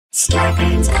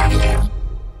Starburns Audio.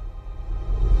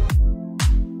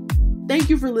 Thank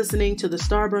you for listening to the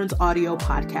Starburns Audio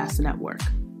Podcast Network.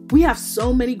 We have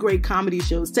so many great comedy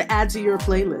shows to add to your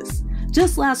playlist.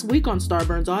 Just last week on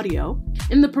Starburns Audio,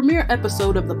 in the premiere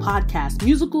episode of the podcast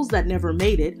Musicals That Never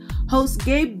Made It, host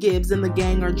Gabe Gibbs and the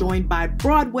gang are joined by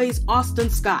Broadway's Austin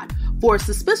Scott for a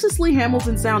suspiciously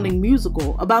Hamilton-sounding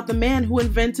musical about the man who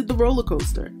invented the roller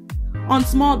coaster. On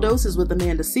Small Doses with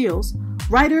Amanda Seales,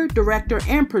 writer, director,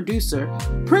 and producer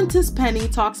Prentice Penny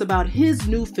talks about his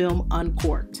new film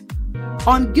Uncorked.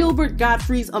 On Gilbert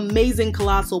Gottfried's amazing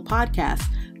Colossal podcast,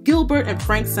 Gilbert and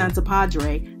Frank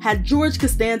Santapadre had George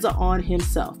Costanza on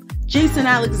himself, Jason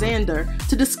Alexander,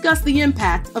 to discuss the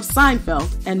impact of Seinfeld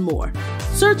and more.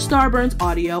 Search Starburns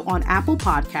Audio on Apple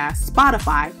Podcasts,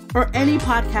 Spotify, or any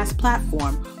podcast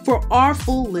platform for our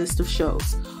full list of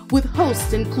shows, with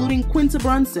hosts including Quinta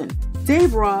Brunson,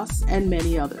 Dave Ross, and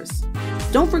many others.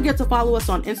 Don't forget to follow us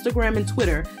on Instagram and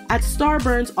Twitter at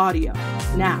Starburns Audio.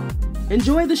 Now,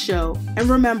 enjoy the show, and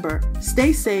remember,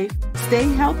 stay safe, stay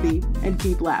healthy, and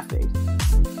keep laughing.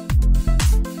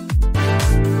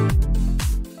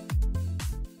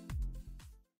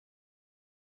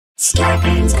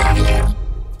 Starburns Audio.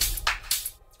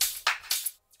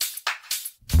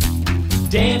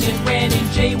 Dan and Ren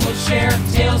and Jay will share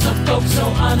tales of folks so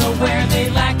unaware they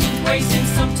lack in grace and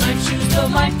sometimes choose the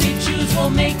life they choose will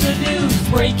make the news.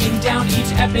 Breaking down each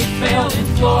epic fail in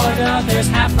Florida, there's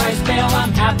half-price bail.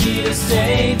 I'm happy to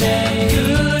say they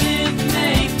couldn't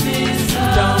make this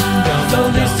up. So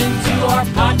listen to our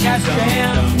podcast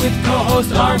jam with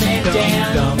co-host Arm and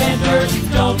Dan.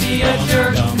 Benders, don't be a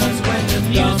jerk, cause when the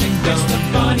music hits the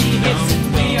funny hits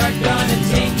and we are gonna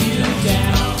take you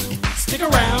down. Stick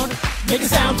around. Make a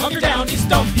sound, hunker down, it's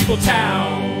Dumb People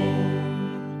Town.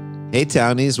 Hey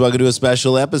Townies, welcome to a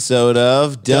special episode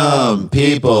of Dumb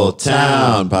People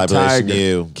Town. Population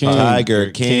U,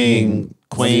 Tiger King,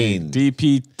 Queen.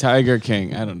 DP Tiger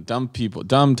King. I don't Dumb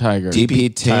Tiger.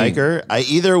 DP Tiger.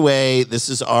 Either way, this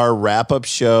is our wrap-up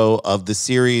show of the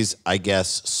series, I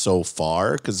guess, so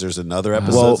far, because there's another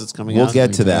episode that's coming out. We'll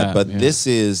get to that, but this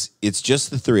is, it's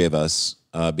just the three of us.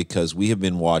 Because we have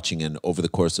been watching, and over the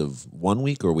course of 1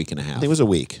 week or a week and a half. I think it was a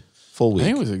week. Full week. I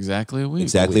think it was exactly a week.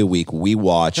 Exactly a week. We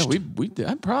watched. Yeah, we did.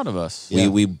 I'm proud of us.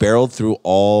 We barreled through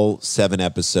all 7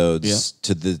 episodes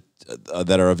to the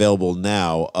that are available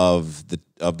now of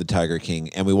the Tiger King,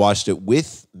 and we watched it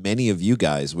with many of you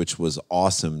guys, which was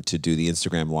awesome to do the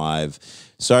Instagram Live.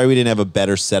 Sorry we didn't have a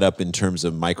better setup in terms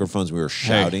of microphones. We were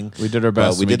shouting. Hey, we did our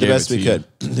best. We did the best we could.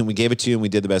 And we gave it to you, and we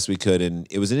did the best we could. And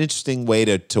it was an interesting way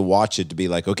to watch it, to be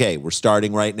like, okay, we're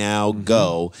starting right now,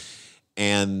 go.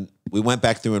 And we went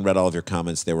back through and read all of your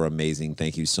comments. They were amazing.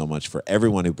 Thank you so much for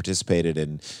everyone who participated.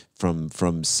 And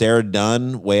from Sarah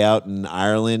Dunn way out in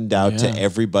Ireland out to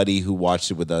everybody who watched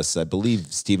it with us. I believe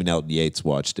Stephen Elton Yates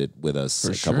watched it with us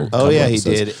a couple episodes.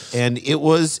 He did. And it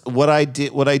was what I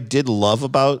did love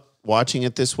about watching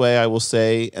it this way, I will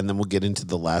say, and then we'll get into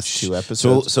the last 2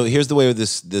 episodes. So here's the way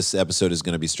this episode is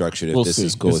going to be structured. If this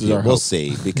is cool with you, we'll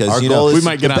see. Because our goal is we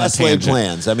might get the on best a laid tangent.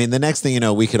 plans. I mean, the next thing you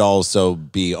know, we could also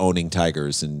be owning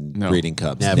tigers and breeding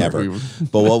cubs. Never.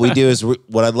 But what we do is,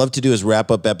 what I'd love to do is wrap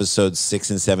up episodes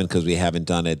 6 and 7 because we haven't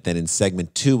done it. Then in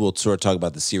segment 2, we'll sort of talk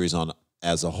about the series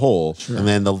as a whole. Sure. And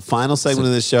then the final segment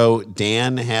of the show,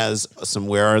 Dan has some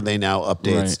Where Are They Now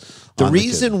updates. Right. The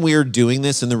reason we're doing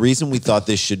this, and the reason we thought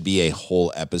this should be a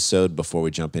whole episode before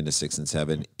we jump into 6 and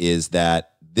 7, is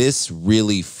that this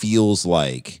really feels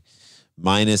like,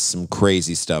 minus some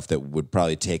crazy stuff that would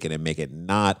probably take it and make it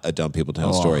not a Dumb People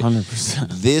Town story.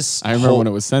 100%. I remember when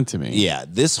it was sent to me. Yeah,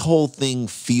 this whole thing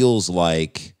feels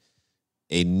like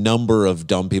a number of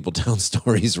Dumb People Town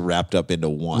stories wrapped up into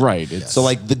one. Right. So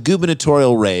like the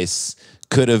gubernatorial race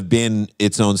could have been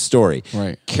its own story.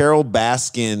 Right. Carol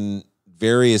Baskin,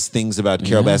 various things about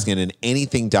Carol Baskin, and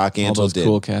anything Doc Antle did. All those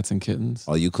cool cats and kittens.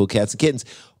 All you cool cats and kittens.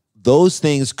 Those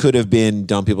things could have been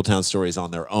Dumb People Town stories on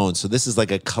their own. So this is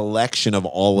like a collection of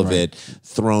all of it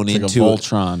thrown it's into like a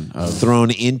Voltron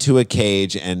thrown into a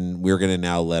cage, and we're going to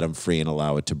now let them free and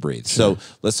allow it to breathe. Sure. So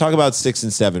let's talk about 6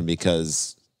 and 7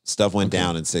 because stuff went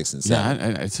down in 6 and 7.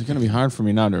 Yeah, it's going to be hard for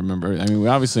me now to remember. I mean, we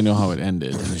obviously know how it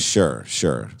ended. Sure.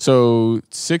 So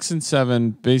 6 and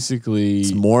 7, basically,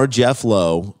 It's more Jeff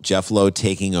Lowe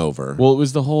taking over. well, it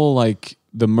was the whole like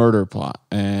the murder plot,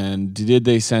 and did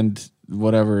they send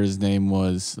whatever his name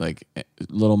was, like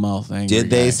Little Mouth Angry Did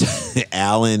they guy?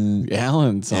 Alan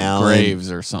Graves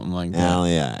or something like that.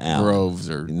 Alan. Groves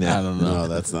or I don't know. No,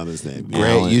 that's not his name.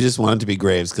 Alan. You just want it to be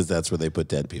Graves because that's where they put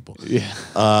dead people. Yeah.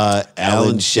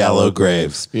 Alan Shallow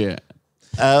Graves. Yeah.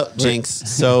 Jinx.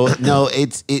 So no,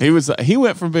 He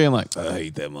went from being like, I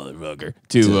hate that motherfucker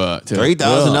to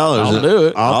 $3,000. I'll do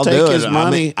it. I'll do take it. his money. I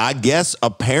mean, I guess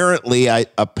apparently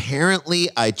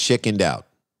I chickened out.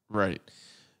 Right.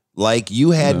 Like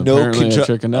you had No, no apparently I control.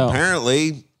 chickened out.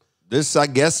 Apparently, this I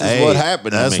guess is Hey, what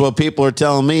happened. That's to me. what people are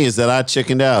telling me is that I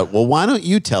chickened out. Well, why don't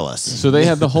you tell us? So they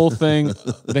had the whole thing.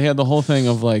 They had the whole thing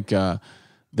of like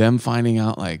them finding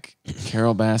out like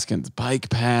Carol Baskin's bike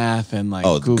path and like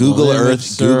Google image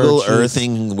Earth, Google searches.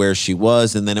 Earthing where she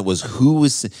was, and then it was who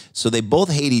was. So they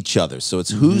both hate each other. So it's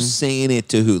who's saying it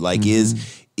to who. Like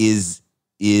is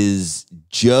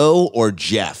Joe or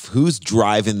Jeff? Who's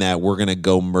driving that? We're gonna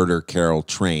go murder Carol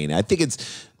train. I think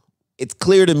it's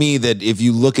clear to me that if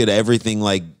you look at everything,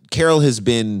 like Carol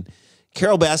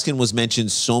Baskin was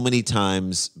mentioned so many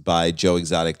times by Joe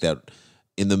Exotic that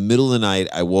in the middle of the night,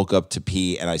 I woke up to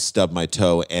pee and I stubbed my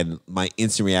toe, and my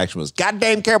instant reaction was,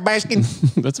 "Goddamn Carol Baskin!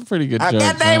 That's a pretty good joke.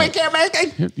 Goddamn it, Carol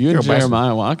Baskin! You and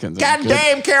Jeremiah Watkins. are good.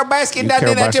 Goddamn Carol Baskin done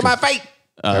did that to my feet!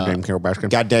 Goddamn Carol Baskin.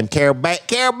 Goddamn Carol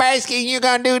Baskin, you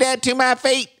gonna do that to my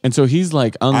feet?" And so he's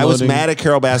like unloading. I was mad at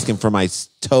Carol Baskin for my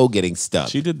toe getting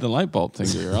stubbed. She did the light bulb thing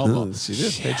to your elbow. She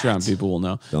did. Patreon people will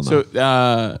know. They'll So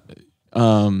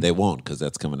They won't because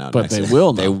that's coming out. But next they year.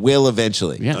 will They know. will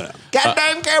eventually. Yeah.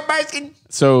 Goddamn Carol Baskin!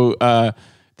 So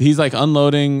he's like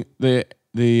unloading the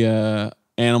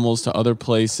animals to other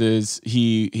places.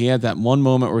 He had that one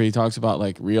moment where he talks about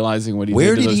like realizing what he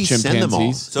Where did to did those he send them all?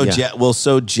 chimpanzees.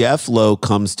 So Jeff Lowe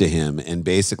comes to him and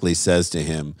basically says to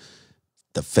him,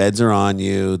 "The feds are on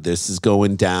you. This is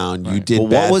going down. You did Well,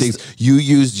 what bad was things. You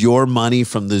used your money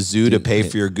from the zoo to pay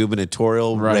for your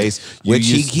gubernatorial Right. race, you Which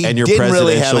used, he and your didn't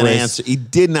really have an presidential race. answer. He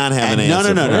did not have an And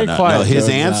answer. no. Very quiet, His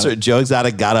Joe answer, Exotic. Joe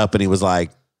Exotic got up and he was like,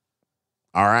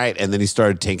 "All right," and then he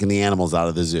started taking the animals out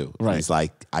of the zoo. Right. He's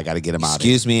like, "I got to get him out."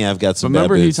 Excuse me, I've got some.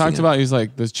 Remember bad he boobs talked again. about, he was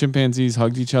like, those chimpanzees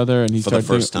hugged each other and he For the started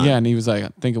first time. Yeah, and he was like,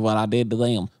 think of what I did to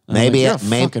them. And I'm Maybe, like,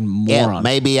 you're a fucking moron.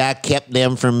 maybe I kept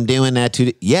them from doing that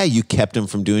too. Yeah, you kept them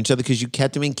from doing each other because you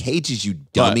kept them in cages, you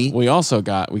But dummy. we also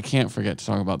we can't forget to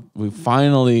talk about, we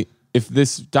finally, if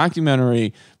this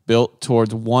documentary built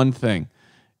towards one thing,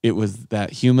 it was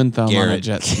that human thumb on a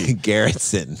jet ski.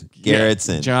 Garrettson.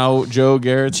 Joe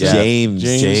Garrettson. James.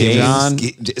 John.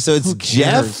 So it's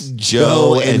Jeff, Joe,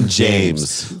 Joe, and and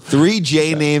James. James. 3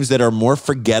 J names that are more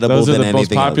forgettable Those are than the most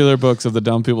anything else. popular books of the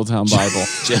Dumb People Town Bible.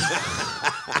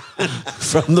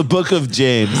 From the book of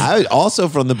James. Also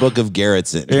from the book of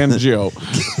Garrettson. And Joe.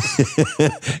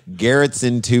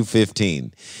 Garrettson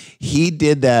 215. He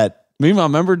did that Meanwhile,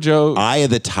 remember Joe? Eye of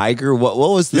the Tiger. What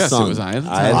was the Yes, it song? was Eye of the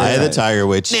Tiger. Eye of the Tiger,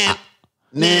 which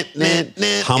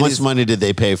how much money did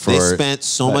they pay for? They spent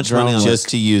so that much money drone on just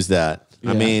to use that.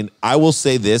 I mean, I will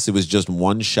say this: it was just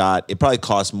one shot. It probably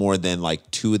cost more than like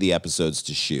 2 of the episodes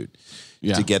to shoot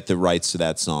to get the rights to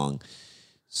that song.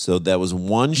 So that was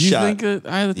one Do you shot. think that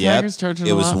Eye of the Yep. Tiger's charging It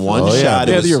a was lot for one that? shot.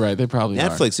 It Yeah, was you're right. They probably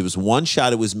Netflix. It was one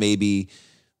shot. It was maybe.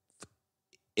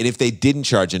 And if they didn't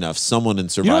charge enough, someone in You know,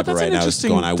 Survivor that's right an now is interesting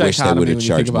going, I wish they dichotomy would have when you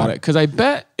charged think about more. it. Because I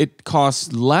bet it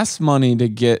costs less money to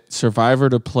get Survivor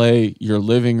to play your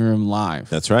living room live.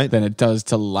 That's right. Than it does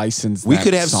to license. We that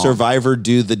could have song. Survivor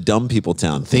do the Dumb People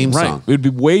Town theme Right. song. It would be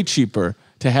way cheaper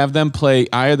to have them play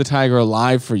Eye of the Tiger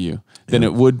live for you than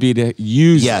it would be to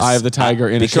use Yes. Eye of the Tiger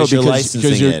in a Because show you're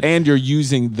licensing you're, it. and you're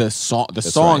using the song. The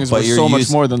song right. is worth so much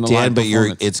more than the live but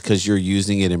performance. it's because you're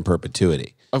using it in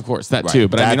perpetuity. Of course, that too.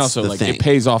 But I mean, That's also the like thing. it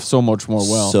pays off so much more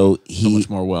well. So so much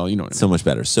more well. You know what I mean? so much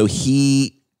better. So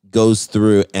he goes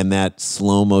through, and that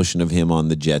slow motion of him on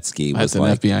the jet ski was That's an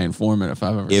like, FBI informant if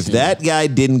I've ever if seen that guy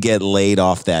didn't get laid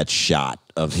off that shot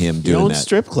of him You doing own that.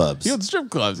 strip clubs. He owned strip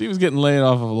clubs. He was getting laid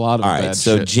off of a lot of All right, bad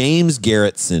so shit. James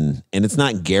Garrettson, and it's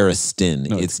not Garriston,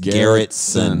 No, it's it's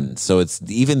Garrettson. Garrettson. So it's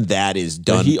even that is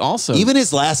done. he also- even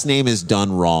his last name is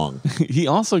done wrong. He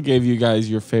also gave you guys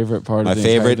your favorite part My of the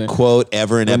entire favorite thing. quote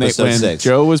ever in When episode when 6.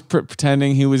 Joe was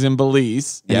pretending he was in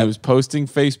Belize and Yep. he was posting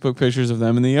Facebook pictures of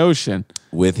them in the ocean.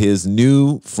 With his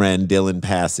new friend Dylan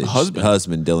Passage,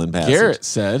 husband Dylan Passage. Garrett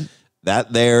said,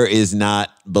 That there is not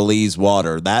Belize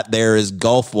water. That there is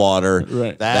Gulf water.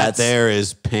 Right. That's there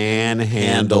is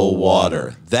Panhandle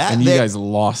water. That and you there- guys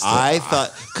lost it. I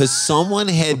thought because someone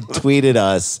had tweeted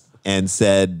us and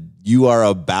said you are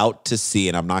about to see,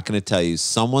 and I'm not going to tell you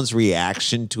someone's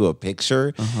reaction to a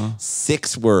picture.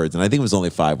 6 words, and I think it was only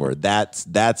 5 words. That's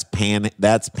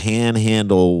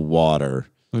Panhandle water.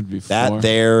 Would be That 4.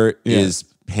 there Yeah. is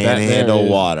That there Panhandle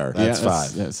is- water. yeah, That's that's-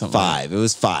 5. yeah, something like 5. It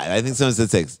was 5. I think someone said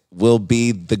 6. Will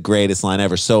be the greatest line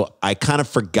ever. So I kind of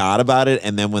forgot about it,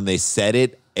 and then when they said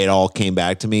it, it all came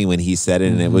back to me when he said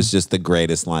it, and it was just the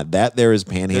greatest line. That there is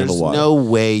Panhandle There's water. no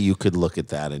way you could look at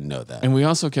that and know that. And we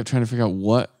also kept trying to figure out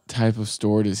what type of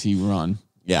store does he run.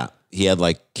 Yeah. He had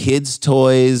like kids'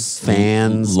 toys,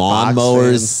 Fans, box lawnmowers,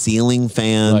 fans. ceiling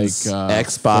fans, Like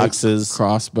Xboxes.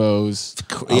 crossbows.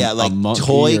 yeah, like monkey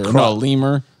toy or- no,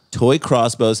 lemur. toy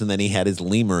crossbows, and then he had his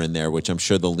lemur in there, which I'm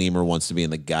sure the lemur wants to be in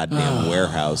the goddamn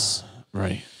warehouse.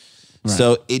 Right.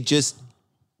 So it just,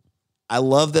 I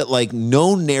love that like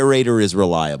no narrator is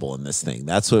reliable in this thing.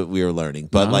 That's what we were learning.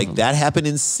 But None like of them. that happened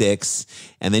in 6,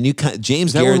 and then James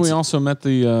Is that when Garrett's. we also met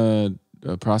the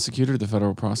prosecutor, the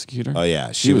federal prosecutor? Oh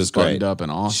yeah, She was great. buttoned up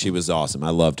and awesome. She was awesome. I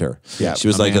loved her. Yeah, she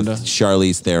was like a Amanda.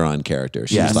 Charlize Theron character.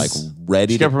 She Yes. was like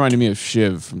ready She to. kept reminding me of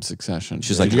Shiv from Succession.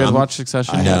 She's Did like, you guys I'm- watch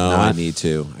Succession? I know. I not. need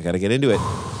to. I got to get into it.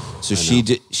 So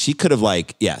she could have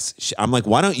like, yes. I'm like,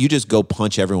 why don't you just go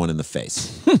punch everyone in the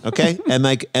face? Okay. and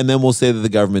then we'll say that the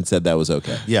government said that was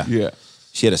okay. Yeah. Yeah.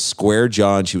 She had a square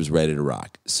jaw and she was ready to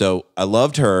rock. So I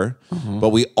loved her, but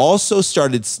we also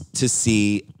started to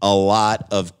see a lot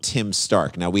of Tim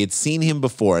Stark. Now we had seen him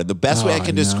before. The best way I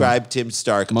can describe Tim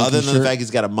Stark, Monkey other than the shirt? fact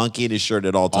he's got a monkey in his shirt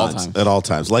at all times. times. At all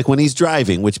times. Like when he's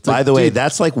driving, which by like, the way, dude,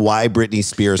 that's like why Britney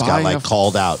Spears got buying like a-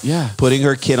 called out. Yeah. Putting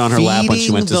her kid on her lap when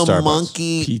she went to Feeding the Starbucks.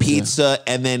 monkey Pizza. pizza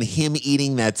and then him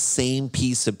eating that same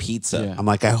piece of pizza. Yeah. I'm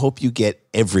like, I hope you get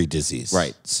every disease.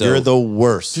 Right. So- you're the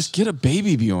worst. Just get a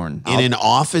baby Bjorn. in an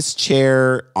office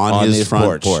chair on, On his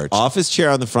front porch. Office chair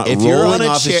on the front. If you're on rolling a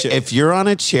office chair, if you're on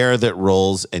a chair that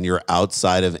rolls and you're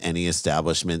outside of any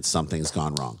establishment, something's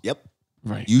gone wrong. Yep.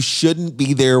 Right. You shouldn't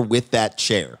be there with that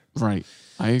chair. Right.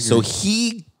 I agree. So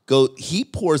he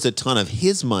pours a ton of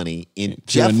his money in to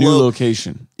Jeff a new Loeb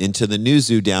location. into the new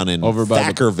zoo down in Over by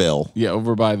the- Thackerville. Yeah,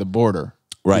 over by the border.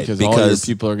 Right, Because all your because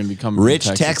people are going to be coming Rich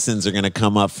from Texas. Texans are going to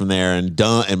come up from there, and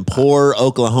poor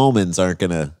Oklahomans aren't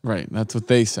going to. Right. That's what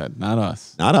they said, not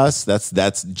us. Not us.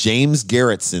 That's James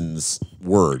Garrettson's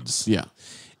words. Yeah.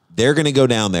 They're going to go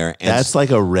down there, and That's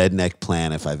like a redneck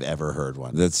plan if I've ever heard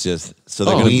one. that's just so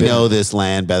they're Oh, going to We be. know this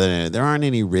land better than there aren't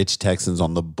any rich Texans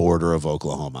on the border of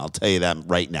Oklahoma. I'll tell you that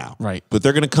right now. Right. But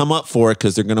they're going to come up for it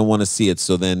because they're going to want to see it.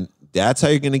 So then that's how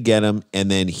you're going to get him. And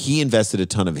then he invested a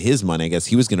ton of his money. I guess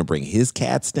he was going to bring his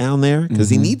cats down there because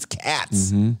he needs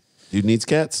cats. Dude needs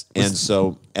cats.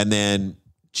 And then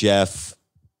Jeff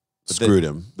Screwed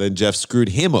him. Then Jeff screwed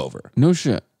him over. No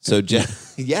shit. So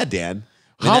Jeff, yeah, Dan.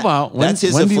 How about when, that's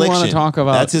his when do you want affliction. to talk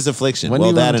about That's his affliction. When Well,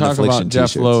 do you that want to and talk affliction about Jeff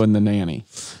t-shirts. Lowe and the nanny?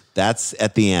 That's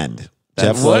at the end.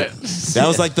 Jeff Jeff Lowe. Lowe. That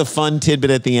was like the fun tidbit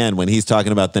at the end when he's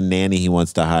talking about the nanny he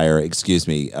wants to hire.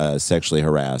 Sexually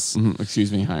harass.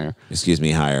 Excuse me, higher.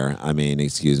 Hire. I mean,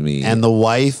 excuse me. And the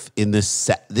wife in this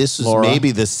is Laura.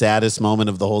 maybe the saddest moment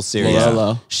of the whole series.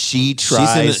 Laura. She in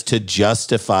tries a- to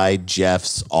justify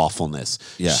Jeff's awfulness.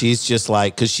 Yeah. She's just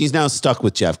like because she's now stuck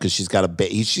with Jeff because she's got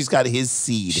she's got his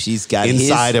seed. she's got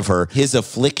inside of her. his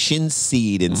affliction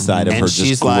seed inside of her. And just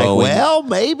she's like, growing. well,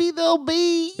 maybe they'll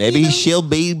be maybe you know, she'll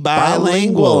be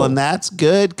bilingual, and that's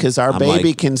good because our I'm baby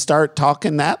like- can start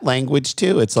talking that language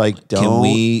too. It's like, don't Can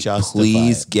we justify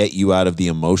please it. get you out of the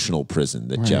emotional prison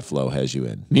that Jeff Lowe has you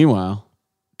in? Meanwhile,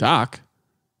 Doc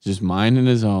just minding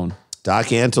his own. Doc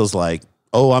Antle's like,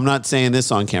 oh, I'm not saying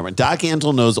this on camera. Doc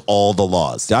Antle knows all the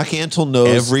laws. Doc Antle knows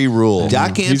Every rule.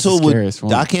 Doc He's the Antle scariest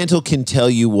one. Doc Antle can tell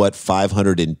you what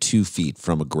 502 feet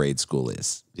from a grade school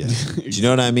is. Yeah. Do you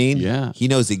know what I mean? Yeah. He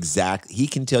knows He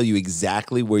can tell you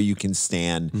exactly where you can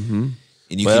stand.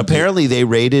 And you But can apparently they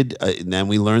raided, and then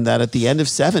we learned that at the end of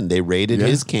 7, they raided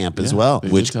his camp as well. They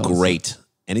did which tell us great.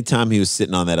 Anytime he was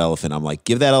sitting on that elephant, I'm like,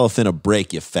 give that elephant a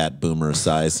break, you fat boomer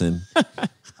Esiason.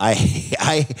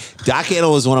 Doc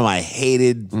Antle was one of my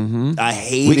hated. I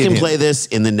hated. We can him. play this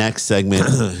in the next segment.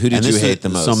 Who did And you this hate is- the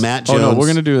most? So Matt Oh Jones. no, we're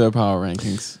gonna do their power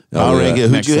rankings. Power yeah.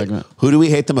 ranking. Next segment. Who do we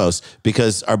hate the most?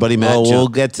 Because our buddy Matt Well, Jones. we'll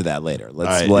get to that later. All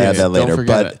right, We'll add yeah, that don't later.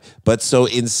 forget But so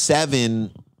in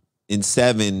seven,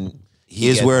 he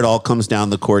is gets- where it all comes down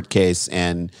the court case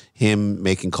and him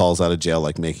making calls out of jail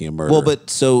like making a murder. Well, but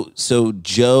so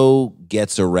Joe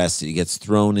gets arrested. He gets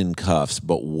thrown in cuffs,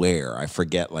 but where? I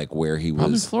forget like where he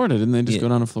Probably was. Florida. Didn't they just Yeah. go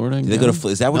down to Florida? Did they go to?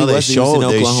 Is that what no, he they was? He was in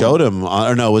showed they Oklahoma. showed him.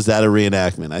 Or no, was that a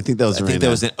reenactment? I think that was a I think that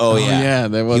was reenactment. in. Oh yeah, yeah,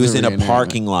 that was He was a in a reenactment.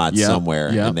 parking lot Yep,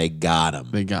 somewhere, yep. and they got him.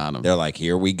 They got him. They're like,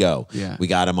 here we go. Yeah. we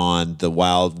got him on the Him and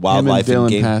wildlife and Dylan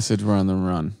game. Passage were on the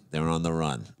run. They were on the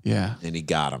run, Yeah. and he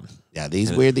got him. Yeah,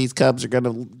 these cubs are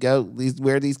gonna go.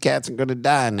 These cats are gonna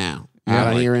die now. Yeah,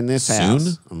 Out like, here in this soon?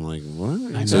 house. I'm like,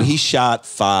 what? So he shot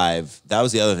 5. That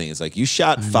was the other thing. It's like you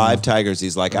shot 5 tigers.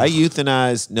 He's like, I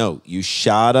euthanized. No, you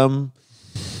shot them.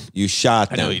 You shot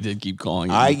I them. know he did keep calling.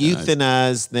 it I euthanized.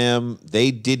 euthanized them. They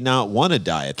did not want to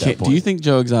die at that point. Do you think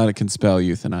Joe Exotic can spell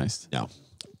euthanized? No.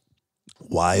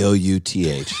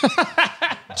 Y-O-U-T-H.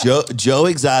 Joe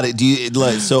Exotic.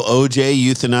 So OJ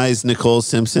euthanized Nicole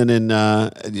Simpson, and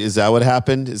is that what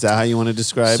happened? Is that how you want to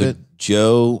describe it?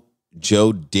 Joe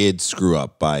did screw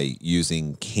up by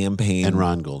using campaign And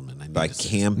Ron Goldman. by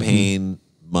campaign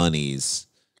monies,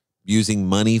 using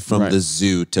money from the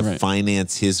zoo to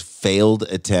finance his failed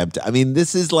attempt. I mean,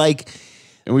 this is like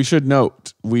And we should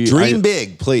note, dream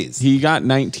big, please. He got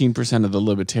 19% of the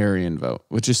libertarian vote,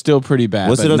 which is still pretty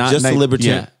bad. Was but it of not just the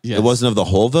libertarian? Yeah, It wasn't of the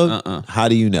whole vote? How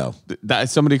do you know?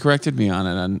 Somebody corrected me on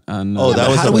it.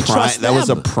 That was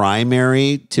a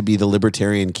primary to be the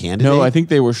libertarian candidate? No, I think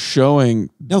they were showing.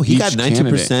 No, he got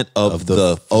 19% of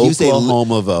the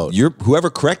Oklahoma vote. Whoever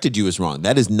corrected you is wrong.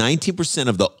 That is 19%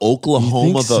 of the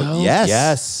Oklahoma vote. so?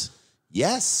 Yes.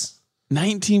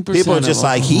 19%. People are just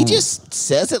like, he Oklahoma. just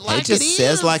says it like He just it is.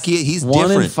 says like he's 1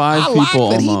 different. in 5 I like people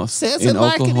that he almost says in it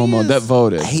like it Oklahoma is. that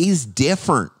voted. He's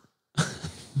different.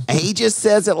 He just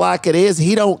says it like it is.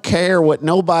 He don't care what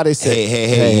nobody says.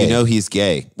 Hey, you know he's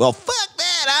gay. Well, fuck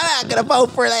that. I'm not going to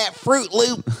vote for that Fruit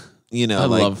Loop. You know, I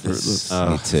like, love Fruit Loops.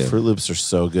 Me too. Fruit Loops are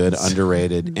so good,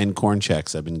 underrated. And corn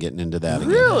checks. I've been getting into that again.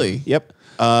 Really? Yep.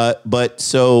 But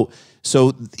so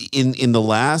in the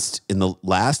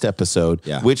last episode,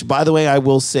 which by the way, I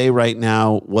will say right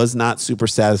now was not super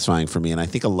satisfying for me. And I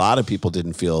think a lot of people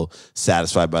didn't feel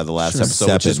satisfied by the last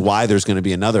episode, which is why there's going to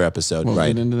be another episode. We'll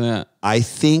get into that. I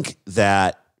think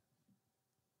that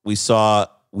we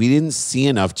didn't see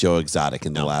enough Joe Exotic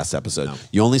in the last episode. No.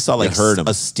 You only saw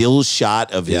a still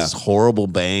shot of his horrible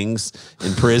bangs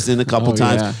in prison a couple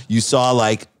times. Yeah. You saw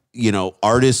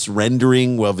artist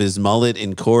rendering of his mullet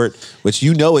in court, which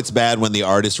it's bad when the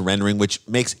artist rendering, which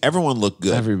makes everyone look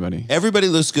good. Everybody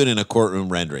looks good in a courtroom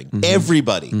rendering. Mm-hmm.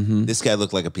 Everybody. Mm-hmm. This guy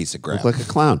looked like a piece of crap. Looked like a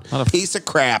clown. A piece of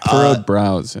crap. Furrowed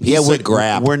brows.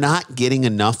 We're not getting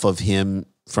enough of him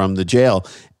from the jail.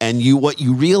 And what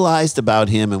you realized about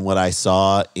him and what I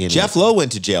saw in Jeff Lowe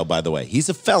went to jail, by the way. He's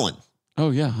a felon. Oh,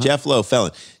 yeah. Huh? Jeff Lowe,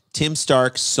 felon. Tim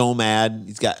Stark, so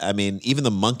mad. Even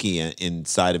the monkey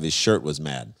inside of his shirt was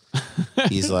mad.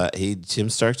 Tim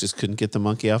Stark just couldn't get the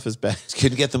monkey off his back.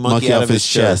 Couldn't get the monkey out of his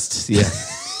chest. Yeah.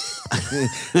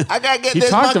 I gotta get this. He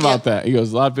talked monkey about that. He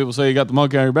goes, a lot of people say you got the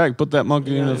monkey on your back. Put that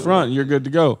monkey in the front, and you're good to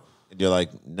go. And you're like,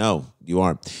 no, you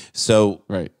aren't. So,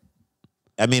 right.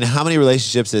 I mean, how many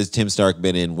relationships has Tim Stark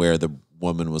been in where the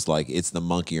woman was like, it's the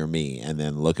monkey or me, and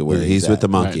then look at where he's with the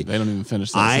monkey. Right. They don't even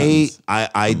finish that sentence.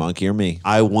 The monkey or me.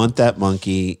 I want that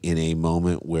monkey in a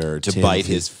moment where to bite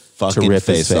his fucking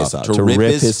face off. To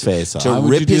rip his face off. Why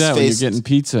would you do that when you're getting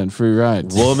pizza and free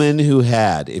rides? Woman who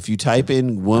had, if you type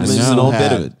in woman who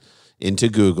had into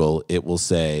Google, it will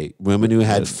say woman who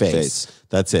had face.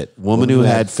 That's it. Woman who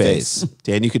had face.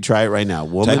 Dan, you could try it right now.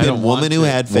 Type in woman who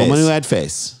had face. Woman who had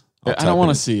face. I don't want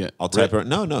to see it. I'll type it.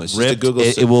 No, it's just ripped, a Google.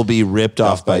 It will be ripped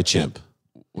off by chimp.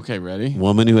 Okay, ready?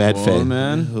 Woman who had face.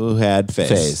 Woman who had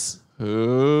face.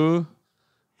 Who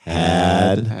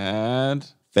had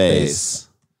face.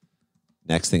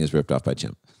 Next thing is ripped off by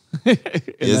chimp.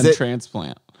 Is it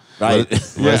transplant? Right.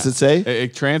 What does it say?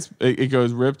 It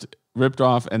goes ripped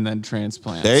off and then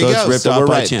transplant. There you go. It's ripped off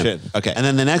by chimp. Okay. And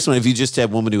then the next one, if you just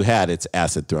have woman who had, it's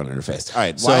acid thrown in her face. All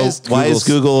right. So why is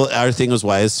Google? Our thing was,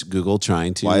 why is Google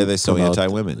trying to? Why are they so promote,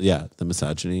 anti-women? Yeah, the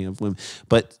misogyny of women.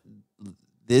 But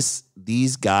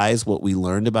these guys, what we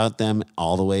learned about them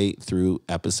all the way through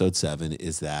episode 7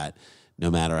 is that no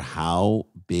matter how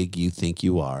big you think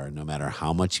you are, no matter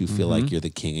how much you feel like you're the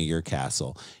king of your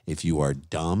castle, if you are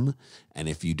dumb and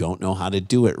if you don't know how to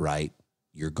do it right,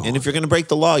 you're gone. And if you're going to break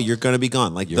the law, you're going to be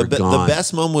gone. Like the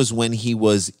best moment was when he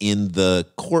was in the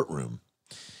courtroom.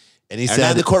 And he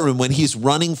said, the courtroom, when he's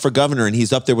running for governor and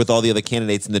he's up there with all the other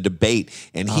candidates in the debate,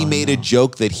 and he made a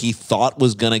joke that he thought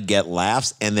was going to get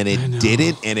laughs, and then it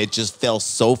didn't, and it just fell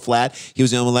so flat. He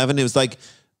was in 11. It was like,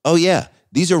 oh yeah,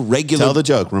 these are regular. Tell the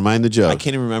joke. Remind the joke. I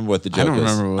can't even remember what the joke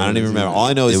was. I don't even remember. All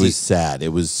I know is it was sad. It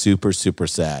was super, super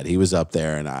sad. He was up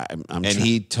there, and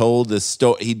he told the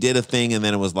story. He did a thing, and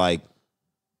then it was like,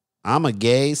 I'm a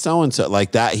gay so-and-so.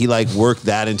 Like that. He worked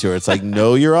that into it. It's like,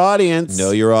 know your audience. Know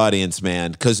your audience,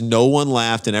 man. Because no one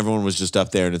laughed and everyone was just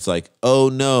up there. And it's like, oh,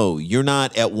 no, you're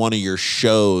not at one of your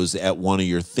shows, at one of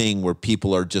your thing where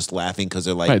people are just laughing because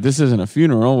they're like. Right, this isn't a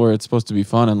funeral where it's supposed to be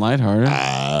fun and lighthearted.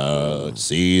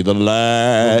 See the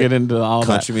light. We'll get into all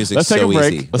country that. music. Let's take a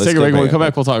break. Easy. Let's take a break. When we come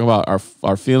back, we'll talk about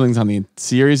our feelings on the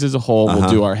series as a whole. We'll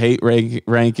do our hate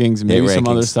rankings, maybe some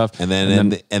other stuff. And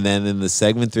then in the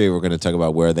segment 3, we're going to talk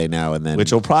about where they now, and then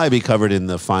Which will probably be covered in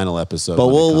the final episode. But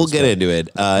when it we'll comes get to- into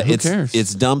it. cares?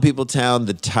 It's Dumb People Town,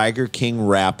 the Tiger King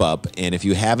wrap up, and if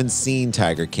you haven't seen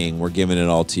Tiger King, we're giving it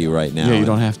all to you right now. Yeah, you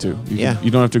don't have to. Yeah.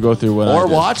 You don't have to go through what I Or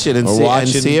did. watch it and, Or see, watch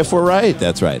and it. see if we're right.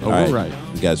 That's right. Oh, All we're right,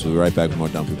 right. you guys. We'll be right back with more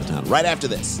Dumb People Town right after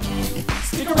this.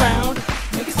 Stick around,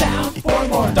 make a sound for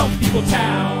more Dumb People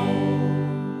Town.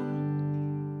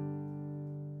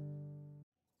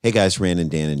 Hey guys, Rand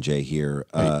and Dan and Jay here.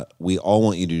 We all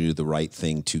want you to do the right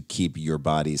thing to keep your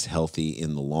bodies healthy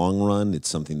in the long run. It's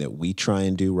something that we try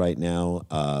and do right now.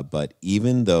 But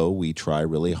even though we try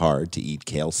really hard to eat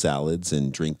kale salads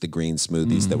and drink the green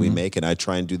smoothies that we make, and I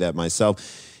try and do that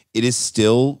myself, it is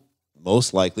still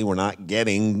most likely we're not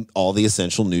getting all the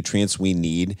essential nutrients we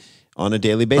need on a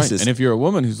daily Right. basis. And if you're a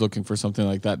woman who's looking for something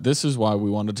like that, this is why we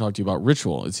wanted to talk to you about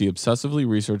Ritual. It's the obsessively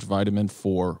researched vitamin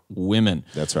for women.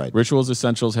 That's right. Ritual's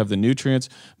essentials have the nutrients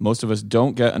most of us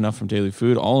don't get enough from daily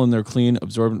food, all in their clean,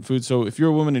 absorbent food. So if you're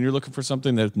a woman and you're looking for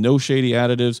something that has no shady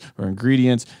additives or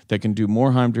ingredients that can do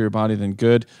more harm to your body than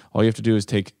good, all you have to do is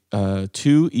take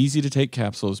 2 easy-to-take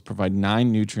capsules, provide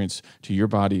 9 nutrients to your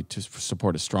body to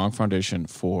support a strong foundation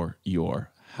for your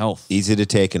health. Easy to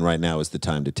take, and right now is the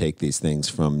time to take these things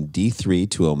from D3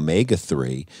 to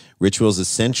omega-3. Ritual is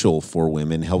essential for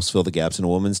women, helps fill the gaps in a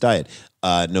woman's diet.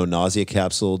 No nausea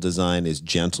capsule design is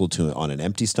gentle to on an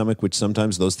empty stomach, which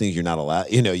sometimes those things you're not allowed,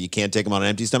 you can't take them on an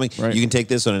empty stomach. Right. You can take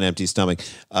this on an empty stomach.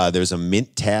 There's a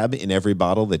mint tab in every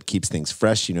bottle that keeps things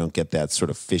fresh. You don't get that sort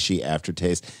of fishy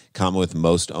aftertaste common with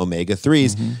most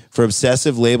omega-3s. For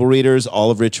obsessive label readers, all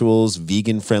of Ritual's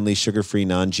vegan-friendly, sugar-free,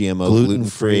 non-GMO,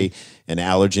 gluten-free, and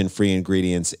allergen-free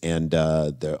ingredients, and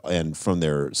from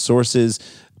their sources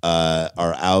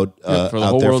are out for the out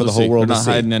whole there world for the to whole see. world They're to not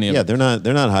see. hiding any of yeah, it. they're not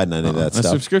hiding any of that The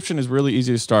stuff. subscription is really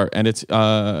easy to start, and it's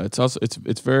also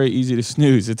it's very easy to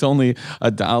snooze. It's only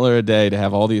 $1 a day to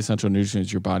have all the essential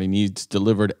nutrients your body needs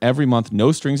delivered every month,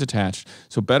 no strings attached.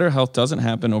 So better health doesn't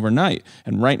happen overnight.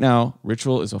 And right now,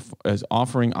 Ritual is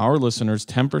offering our listeners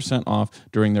 10% off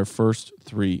during their first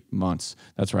 3 months.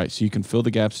 That's right. So you can fill the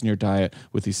gaps in your diet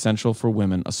with Essential for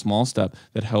Women, a small step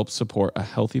that helps support a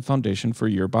healthy foundation for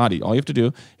your body. All you have to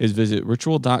do is visit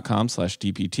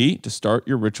ritual.com/DPT to start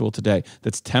your Ritual today.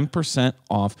 That's 10%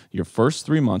 off your first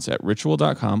 3 months at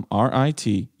ritual.com,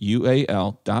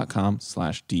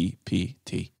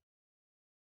 ritual.com/DPT.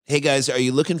 Hey guys, are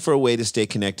you looking for a way to stay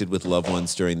connected with loved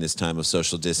ones during this time of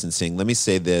social distancing? Let me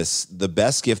say this. The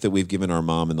best gift that we've given our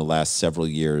mom in the last several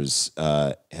years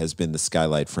has been the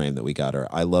skylight frame that we got her.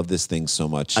 I love this thing so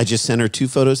much. I just sent her 2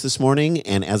 photos this morning,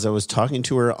 and as I was talking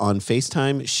to her on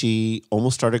FaceTime, she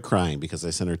almost started crying because I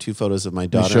sent her 2 photos of my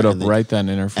They daughter. showed up and they- right then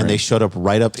in her frame. And they showed up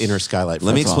right up in her skylight.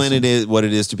 Let me frame. explain what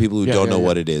it is to people who Yeah, don't yeah, know yeah.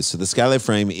 what it is. So the skylight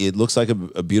frame, it looks like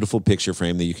a beautiful picture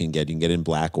frame that you can get. You can get in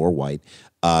black or white.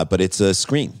 But it's a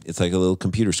screen. It's like a little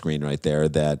computer screen right there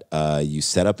that you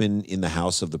set up in the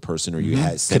house of the person, or you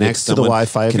send Connects it to the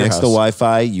Wi-Fi of your Connects to the house.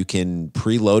 Wi-Fi. You can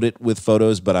preload it with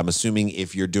photos, but I'm assuming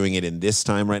if you're doing it in this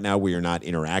time right now where you're not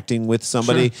interacting with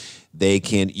somebody,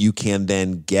 you can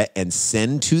then get and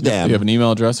send to them. You have an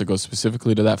email address that goes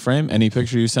specifically to that frame. Any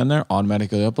picture you send there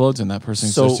automatically uploads, and that person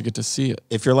So- starts to get to see it.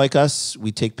 If you're like us,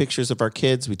 we take pictures of our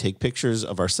kids, we take pictures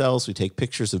of ourselves, we take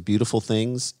pictures of beautiful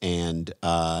things, and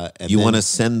you then want to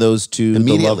send those to the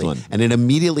immediately, loved one. and it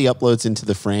immediately uploads into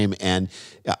the frame. And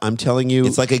I'm telling you,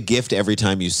 It's like a gift every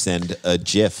time you send a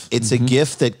GIF. it's a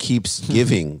gift that keeps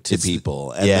giving to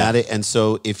people. And yeah. and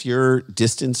so if you're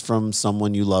distanced from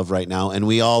someone you love right now, and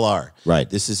we all are, Right.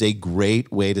 this is a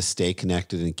great way to stay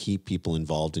connected and keep people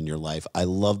involved in your life. I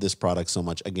love this product so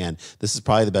much. Again, this is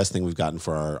probably the best thing we've gotten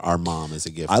for our mom as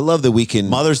a gift. I love that we can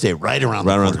Mother's Day right around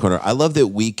the corner. I love that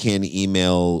we can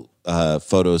email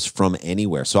photos from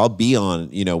anywhere. So I'll be on,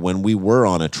 when we were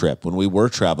on a trip, when we were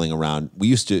traveling around, we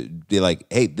used to be like,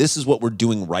 hey, this is what we're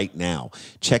doing right now.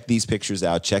 Check these pictures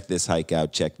out, check this hike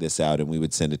out, check this out. And we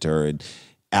would send it to her, and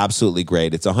absolutely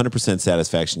great. It's 100%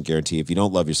 satisfaction guarantee. If you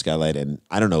don't love your skylight, and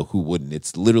I don't know who wouldn't,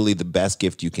 it's literally the best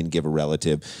gift you can give a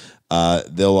relative.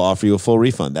 They'll offer you a full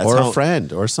refund. That's or how, a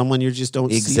friend or someone you just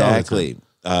don't see all the time. Exactly.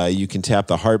 You can tap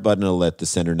the heart button to let the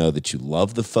sender know that you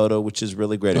love the photo, which is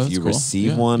really great. Oh, If that's you cool.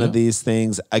 receive Yeah, one of yeah. these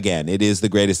things, again, it is the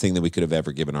greatest thing that we could have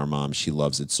ever given our mom. She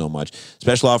loves it so much.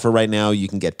 Special offer right now. You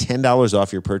can get $10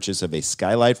 off your purchase of a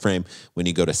skylight frame when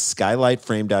you go to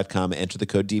skylightframe.com and enter the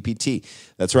code DPT.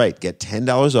 That's right. Get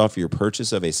 $10 off your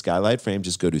purchase of a skylight frame.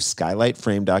 Just go to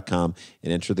skylightframe.com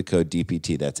and enter the code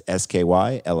DPT. That's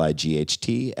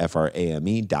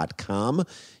SKYLIGHTFRAME.com.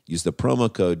 Use the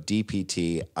promo code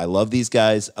DPT. I love these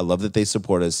guys. I love that they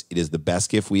support us. It is the best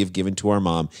gift we have given to our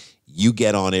mom. You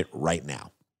get on it right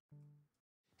now.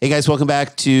 Hey guys, welcome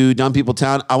back to Dumb People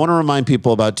Town. I want to remind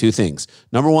people about two things.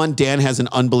 Number one, Dan has an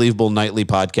unbelievable nightly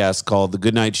podcast called The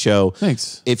Good Night Show.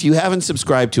 Thanks. If you haven't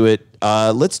subscribed to it,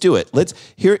 let's do it.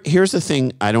 Here's the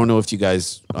thing. I don't know if you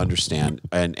guys understand,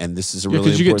 and this is a really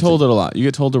because you get important told it a lot. You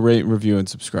get told to rate, review, and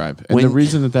subscribe. And the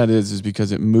reason that is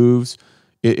because it moves.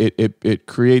 It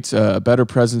creates a better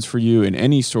presence for you in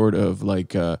any sort of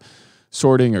like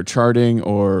sorting or charting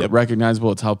or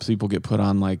recognizable. It helps people get put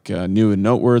on like new and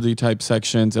noteworthy type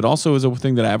sections. It also is a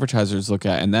thing that advertisers look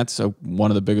at, and that's one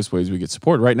of the biggest ways we get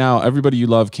support. Right now, everybody you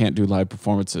love can't do live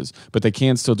performances, but they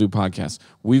can still do podcasts.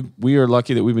 We are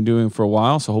lucky that we've been doing it for a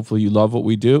while, so hopefully you love what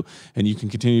we do, and you can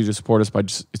continue to support us by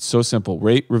it's so simple.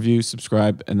 Rate, review,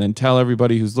 subscribe, and then tell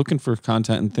everybody who's looking for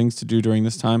content and things to do during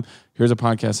this time, here's a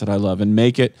podcast that I love, and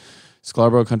make it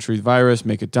Scarborough Country Virus,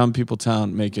 make it Dumb People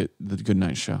Town, make it The Good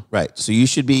Night Show. Right. So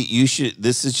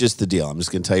this is just the deal. I'm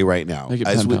just going to tell you right now. Make it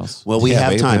pen pals. We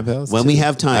have time. When we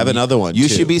have time. I have another one, You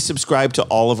too. should be subscribed to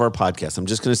all of our podcasts. I'm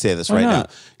just going to say this right not?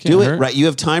 now. Can't Do it hurt. right. You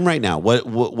have time right now.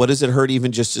 What does it hurt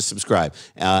even just to subscribe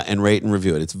and rate and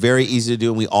review it? It's very easy to do,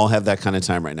 and we all have that kind of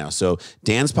time right now. So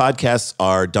Dan's podcasts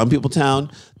are Dumb People Town,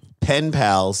 Pen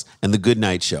Pals, and The Good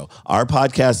Night Show. Our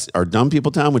podcasts are Dumb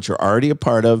People Town, which you're already a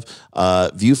part of.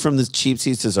 View from the Cheap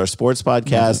Seats is our sports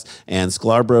podcast, and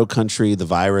Scarborough Country, The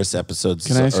Virus episodes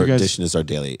Can I ask you guys- edition is our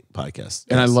daily podcast.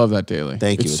 And I Yes. love that daily.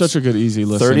 Thank you. It's such a good, easy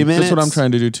listen. 30 That's what I'm minutes.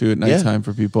 trying to do too at nighttime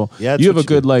for people. Yeah, it's you have what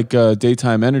a you good like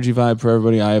daytime energy vibe for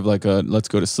everybody. I have like a let's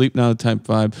go to sleep now type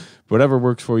vibe. Whatever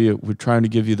works for you, we're trying to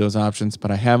give you those options.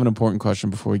 But I have an important question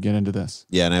before we get into this.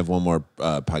 Yeah, and I have one more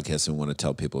podcast I want to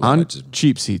tell people about. On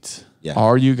Cheap Seats, Yeah.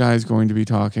 are you guys going to be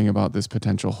talking about this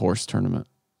potential horse tournament?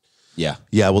 Yeah,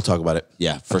 Yeah, we'll talk about it.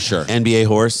 yeah, for sure. NBA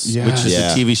Horse, Yes. which is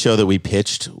Yeah. a TV show that we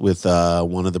pitched with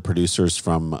one of the producers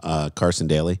from Carson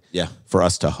Daly. Yeah. For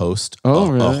us to host Oh,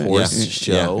 a really? horse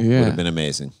Yeah. show. Yeah. Would have been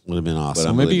amazing. Would have been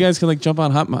awesome. But Maybe you guys can like jump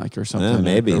on Hot Mic or something.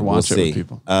 Maybe or we'll watch it see. with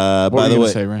people. By were you the gonna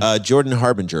way, say, Ryan? Jordan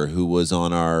Harbinger, who was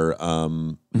on our,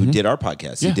 who did our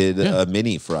podcast, he Yeah, did yeah. a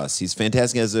mini for us. He's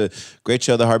fantastic. He has a great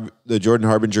show, the Jordan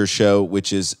Harbinger Show,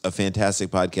 which is a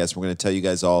fantastic podcast. We're going to tell you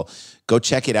guys all, go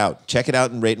check it out. Check it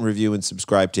out and rate and review and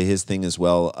subscribe to his thing as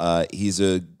well. He's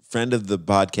a friend of the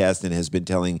podcast and has been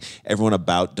telling everyone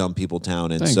about Dumb People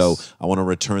Town. And Thanks. so I want to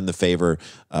return the favor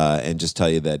and just tell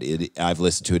you that I've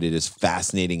listened to it. It is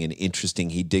fascinating and interesting.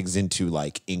 He digs into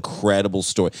like incredible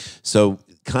story. So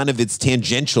kind of it's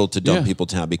tangential to Dumb Yeah. People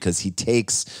Town because he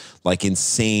takes like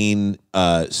insane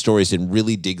stories and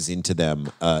really digs into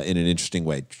them in an interesting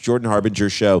way. Jordan Harbinger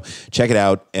Show. Check it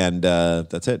out. And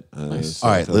that's it. So All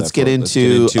right, for let's that get part.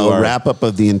 into a our wrap up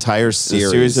of the entire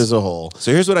series as a whole.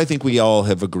 So here's what I think we all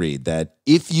have agreed, that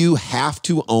if you have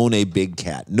to own a big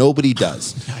cat, nobody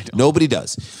does. Nobody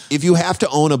does. If you have to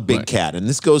own a big cat, and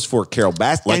this goes for Carol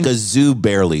Baskin. Like a zoo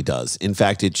barely does. In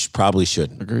fact, it probably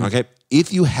shouldn't. Agreed. Okay.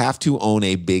 If you have to own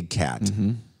a big cat,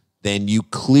 then you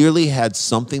clearly had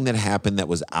something that happened that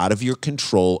was out of your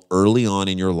control early on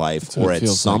in your life what or it at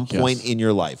feels some like, yes. point in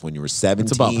your life when you were 17.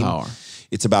 It's about power.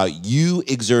 It's about you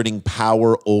exerting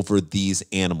power over these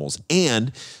animals.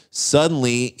 And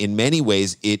suddenly, in many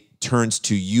ways, it turns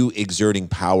to you exerting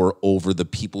power over the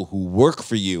people who work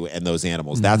for you and those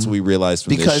animals. That's what we realized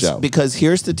from this show. Because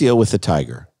here's the deal with the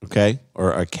tiger, okay?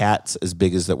 Or a cats as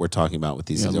big as that we're talking about with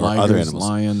these Yeah, or other ligers, animals.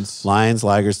 lions.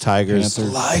 Ligers, tigers,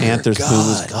 panthers,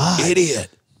 pumas. God, idiot.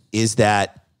 is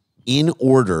that in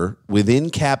order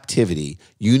within captivity,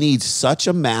 you need such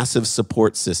a massive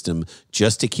support system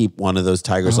just to keep one of those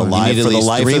tigers alive You for need the at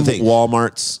life least of 3 the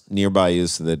Walmarts nearby you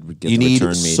so that we get you the need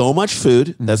return meat. so much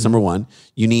food. That's number one.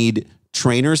 You need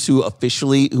trainers who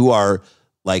are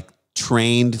like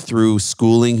trained through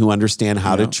schooling, who understand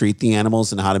how to treat the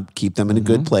animals and how to keep them in a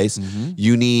good place.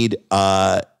 You need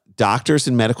doctors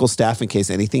and medical staff in case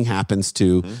anything happens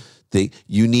to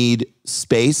you need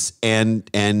space and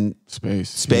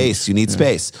Space. You need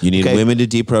space. You need Okay? women to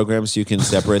deprogram so you can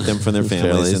separate them from their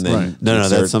families. And then Right. No,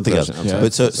 exert that's something else. pressure. I'm Yeah.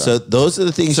 sorry. But so those are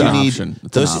the things It's you an need. option.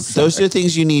 It's an option. Those are the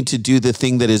things you need to do the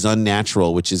thing that is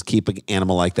unnatural, which is keep an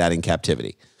animal like that in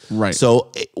captivity. Right. So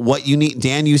what you need,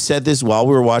 Dan, you said this while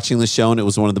we were watching the show, and it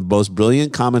was one of the most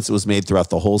brilliant comments that was made throughout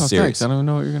the whole Oh, series. thanks. I don't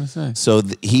know what you're gonna say. So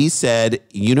he said,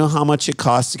 you know how much it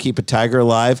costs to keep a tiger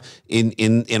alive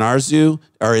in our zoo?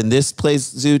 or in this place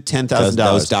zoo, $10,000.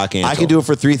 That was Doc I Antle. can do it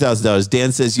for $3,000.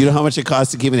 Dan says, you know how much it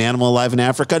costs to keep an animal alive in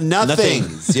Africa? Nothing.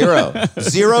 Zero.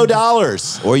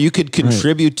 $0. Or you could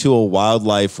contribute to a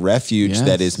wildlife refuge Yes.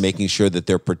 that is making sure that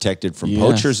they're protected from Yes.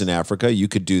 poachers in Africa. You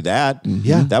could do that.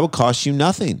 Yeah. That would cost you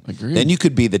nothing. Agreed. Then you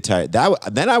could be the tiger.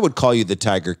 Then I would call you the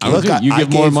Tiger King. Look, you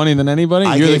give more money than anybody.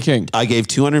 You're the king. I gave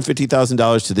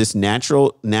 $250,000 to this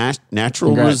natural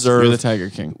Congrats. reserve. You're the Tiger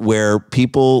King. Where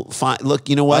people find, look,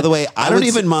 you know what? By the way, I I don't would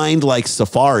even mind like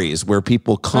safaris where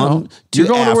people come No, to you're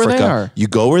going to Africa. where they are. You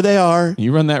go where they are.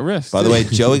 You run that risk. By the way,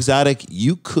 Joe Exotic,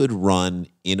 you could run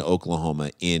in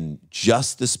Oklahoma in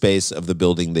just the space of the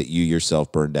building that you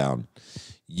yourself burned down.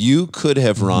 You could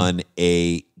have run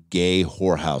a gay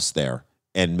whorehouse there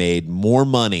and made more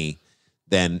money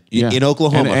than in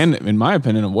Oklahoma. And in my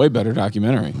opinion, a way better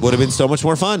documentary. Would have been so much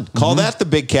more fun. Call that the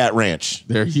Big Cat Ranch,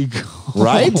 There you go.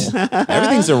 right?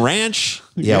 Everything's a ranch.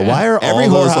 Yeah, why are Every all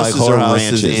those like whorehouses are whorehouses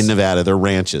ranches. in Nevada? They're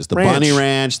ranches. The Ranch. Bunny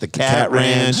Ranch, the Cat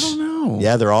Ranch. I don't know.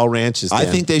 Yeah, they're all ranches. I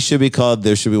Dan. think they should be called.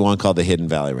 There should be one called the Hidden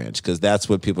Valley Ranch because that's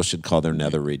what people should call their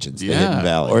nether regions. The Yeah. Hidden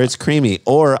Valley. or it's creamy.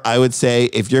 Or I would say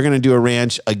if you're going to do a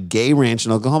ranch, a gay ranch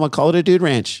in Oklahoma, call it a dude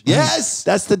ranch. Yes.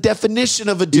 That's the definition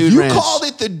of a dude If you ranch. called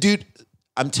it the dude,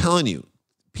 I'm telling you,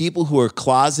 people who are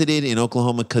closeted in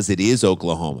Oklahoma because it is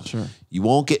Oklahoma. Sure. You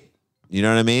won't get. You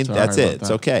know what I mean? Sorry That's about it. It's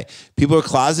that. okay. People are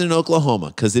closeted in Oklahoma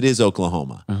because it is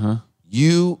Oklahoma.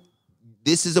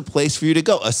 This is a place for you to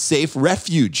go, a safe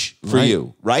refuge for Right.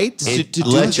 you, right? To do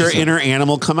Let your this. inner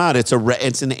animal come out. It's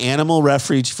an animal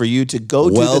refuge for you to go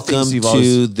do the Welcome things you've to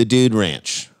always. the Dude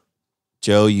Ranch.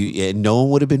 Joe, no one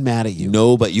would have been mad at you.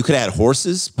 No, but you could add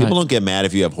horses. People Right. don't get mad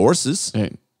if you have horses.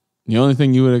 Hey, the only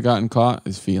thing you would have gotten caught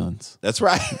is feelings. That's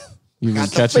right. You've been Got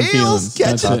the catching feels, feelings.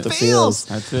 catching That's the it. feels.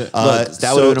 That's it. Look, that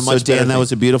so, would've been a much so Dan, better that thing.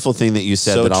 was a beautiful thing that you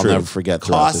said So that I'll true. never forget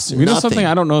throughout Cost- this you series. know nothing. something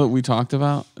I don't know that we talked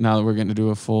about now that we're getting to do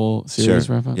a full series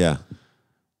wrap up? Yeah.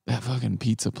 That fucking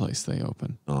pizza place they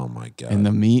opened. Oh my god. And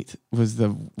the meat was the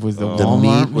The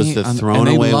Walmart meat was the and thrown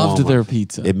they away loved Walmart. their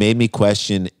pizza. it made me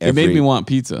question It every. made me want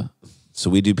pizza. So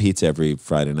we do pizza every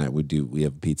Friday night. We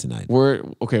have pizza night.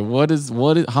 What is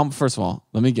how first of all,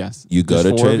 let me guess. You go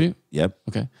There's to four of trade. you? Yep.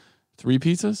 Okay. 3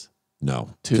 pizzas? No,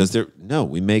 Two. because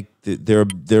we make they're Oh,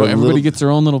 everybody little- gets their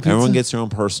own little pizza. Everyone gets their own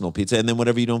personal pizza, and then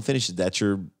whatever you don't finish, that's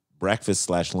your breakfast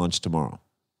 / lunch tomorrow.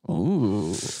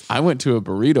 Ooh. I went to a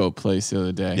burrito place the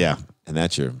other day. Yeah, and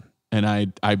that's your And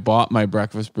I bought my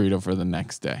breakfast burrito for the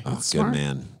next day. good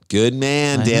man. Good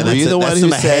man, I Dan. know. Were you the one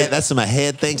who said- that's some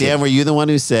ahead thinking? Dan, were you the one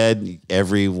who said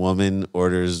every woman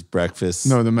orders breakfast?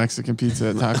 No, the Mexican pizza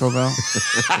at Taco Bell.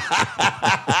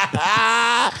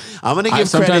 I'm going to give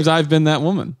Sometimes credit. I've been that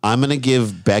woman. I'm going to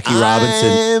give Becky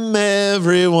Robinson. I'm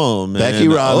every woman. Becky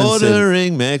Robinson.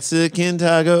 ordering Mexican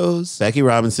tacos. Becky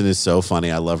Robinson is so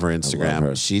funny. I love her Instagram.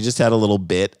 her. She just had a little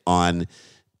bit on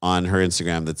her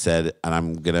Instagram that said, and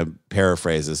I'm gonna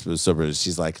paraphrase this, but it was so brilliant.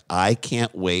 She's like, I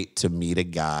can't wait to meet a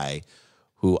guy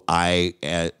who I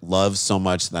love so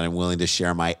much that I'm willing to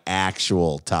share my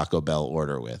actual Taco Bell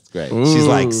order with. Great. She's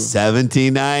like Ooh.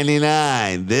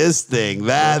 $17.99. This thing,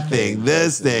 that thing,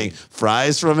 this thing.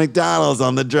 Fries from McDonald's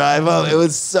on the drive up. It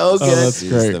was so good. that's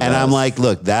great. And I'm like,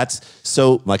 look, that's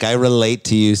so. Like I relate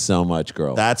to you so much,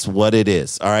 girl. That's what it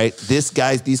is. All right. These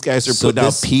guys are So putting out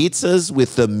this pizzas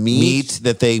with the meat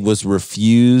that they was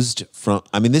refused from.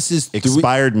 I mean, this is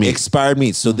Expired meat. Expired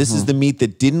meat. So this is the meat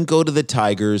that didn't go to the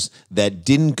Tigers, that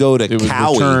didn't go to was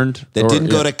Cowie, returned, that or- didn't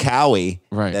go yeah. to Cowie.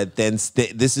 Right. That then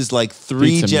this is like 3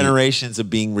 Pizza meat. generations of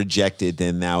being rejected,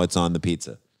 and now it's on the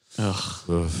pizza.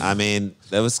 I mean,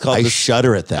 that was called. I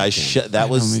shudder at that. I thing. that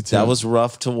me was too. that was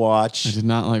rough to watch. I did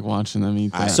not like watching them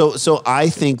eat that. So I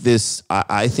think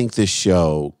this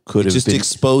show could It have just been.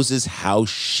 exposes how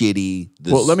shitty.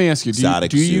 This Well, let me ask you: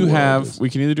 exotic do you zoo world have? is. We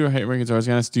can either do a hate rankings or I was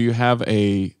going to ask: do you have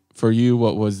a for you?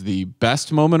 What was the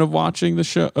best moment of watching the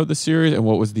show of the series, and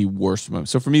what was the worst moment?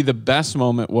 So for me, the best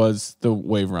moment was the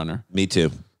Wave Runner. Me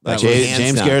too. That Like, was- hands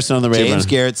James down. Garrison on the Rave James Runner.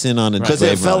 Garrison on a because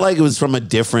Wave it felt Runner. like it was from a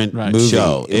different Right. movie.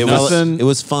 show. It It was, Nothing- it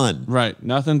was fun. Right,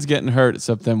 nothing's getting hurt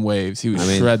except them waves. He was I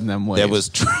mean, shredding them waves. That was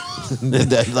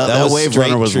that was Wave straight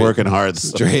Runner was true. working hard.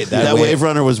 Straight- That, that Wave wave-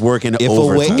 Runner was working If a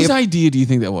overtime. Whose idea do you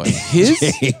think that was? His?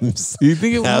 James. Do you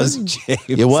think it That was? was James.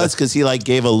 It was because he like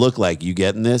gave a look like, you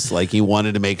getting this? Like he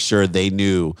wanted to make sure they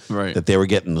knew Right. that they were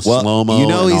getting the Well, slow-mo. you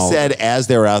know, and he all. said as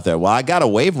they were out there, well, I got a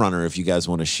Wave Runner if you guys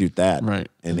want to shoot that. Right.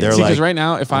 And They're it's- like, Because right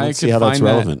now, if I I don't see could how that's find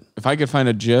that, relevant. if I could find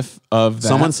a GIF of that,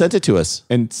 Someone sent it to us.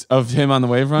 and of him on the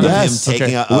Wave Runner, Yes. him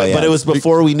taking out, oh, But yeah. it was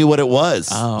before we knew what it was.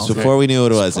 Oh, So before we knew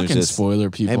what it was, it was fucking just spoiler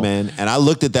people. Hey man, and I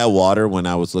looked at that water when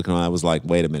I was looking. I was like,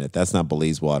 wait a minute, that's not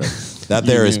Belize water. That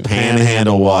there is knew.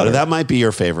 Panhandle water. That might be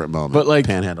your favorite moment. But, like,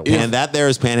 Panhandle if- water. And that there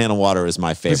is Panhandle water is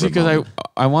my favorite. Because moment.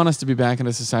 I want us to be back in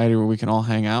a society where we can all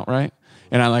hang out, right?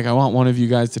 And I want one of you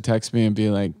guys to text me and be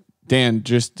like, Dan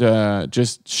just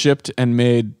shipped and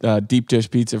made deep dish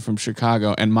pizza from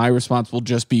Chicago, and my response will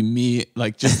just be me,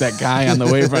 like just that guy on the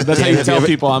Wave Runner. That's how you Have tell ever-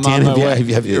 people I'm Dan, on my way.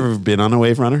 have you ever been on a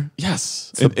Wave Runner?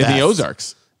 Yes, the in the best.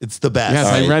 Ozarks. It's the best. Yes,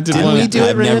 I rented Didn't one. we do it,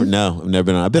 I've never, Rand? no, I've never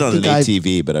been on. I've been on an think I've-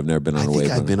 ATV, but I've never been on a think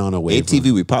wave. I've been on a wave ATV.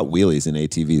 runner. We popped wheelies in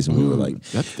ATVs, and we were like,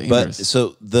 that's But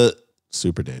dangerous.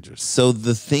 Super dangerous. so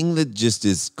the thing that just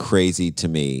is crazy to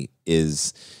me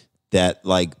is that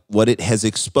like what it has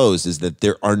exposed is that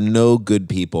there are no good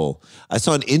people. I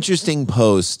saw an interesting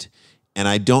post, and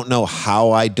I don't know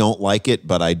how I don't like it,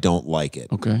 but I don't like it.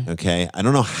 Okay. Okay. I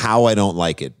don't know how I don't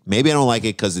like it. Maybe I don't like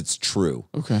it because it's true.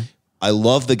 Okay. I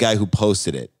love the guy who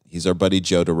posted it. He's our buddy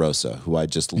Joe DeRosa, who I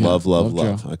just love. love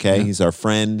Joe. Okay. Yeah. He's our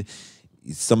friend.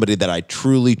 He's somebody that I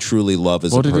truly, truly love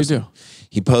as What a did he person. do?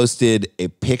 He posted a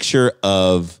picture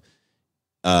of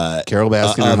Carol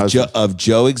Baskin, her husband. Of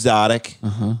Joe Exotic,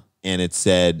 Uh-huh. and it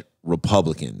said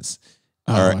Republicans.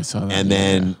 Oh, I saw that. And Yeah,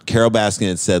 then Carol Baskin,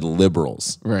 it said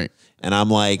liberals. Right. And I'm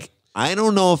like, I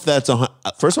don't know if that's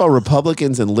First of all,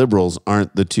 Republicans and liberals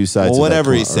aren't the two sides. well, of that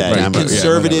whatever he coin. said. Right.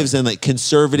 Conservatives and like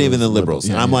conservative and the liberals.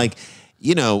 Yeah, and I'm yeah. like,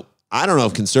 you know, I don't know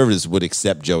if conservatives would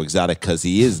accept Joe Exotic because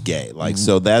he is gay. Like,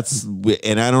 so that's,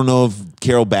 and I don't know if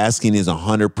Carol Baskin is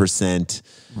 100%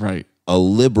 Right. a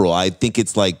liberal. I think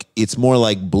it's like, it's more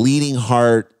like bleeding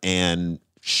heart and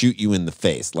shoot you in the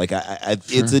face. Like,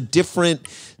 it's a different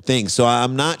thing. So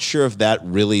I'm not sure if that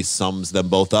really sums them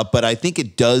both up, but I think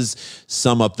it does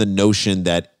sum up the notion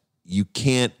that you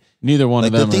can't, Neither one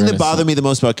like of them. the thing are that bothered innocent. me the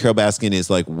most about Carol Baskin is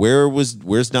like,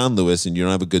 where's Don Lewis, and you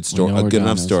don't have a good We story, know a where good Don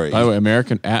enough is. story. By the way,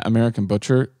 American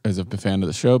Butcher is a fan of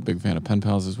the show, big fan of Pen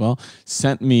Pals as well.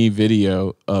 Sent me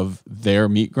video of their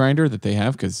meat grinder that they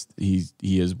have because he's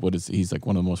like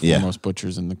one of the most Yeah. foremost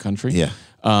butchers in the country. Yeah.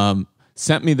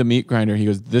 Sent me the meat grinder. He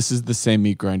goes, "This is the same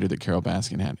meat grinder that Carol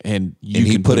Baskin had, and you And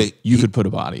he can put could put a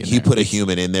body in He there." put a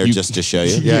human in there just to show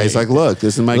you. Yeah, he's like, look,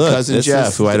 this is my Look, cousin this Jeff,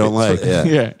 is- who I don't like. Yeah.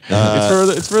 Yeah,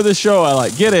 it's for the show. I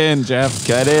like. Get in, Jeff.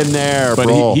 Get in there, But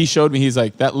bro. he showed me. He's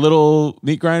like, that little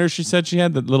meat grinder she said she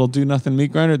had, that little do nothing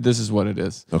meat grinder. This is what it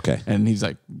is. Okay. And he's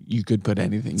like, you could put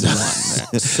anything you want in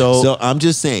there. So I'm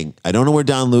just saying, I don't know where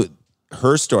Don Lewis,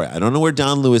 her story, I don't know where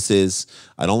Don Lewis is.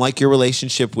 I don't like your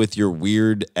relationship with your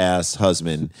weird ass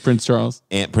husband, Prince Charles.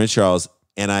 and Prince Charles,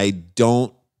 and I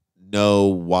don't know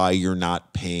why you're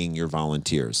not paying your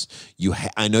volunteers.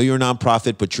 I know you're a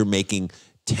nonprofit, but you're making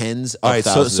tens of All right,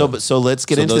 thousands. so let's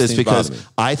get So into those this things because bother me.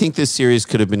 I think this series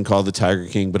could have been called The Tiger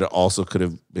King, but it also could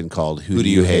have been called Who Do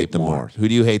You Hate the More? Who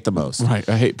do you hate the most? Right.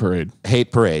 A hate parade.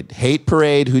 Hate Parade. Hate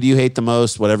Parade. Who do you hate the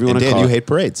most? Whatever you And want to Dan, call you it. hate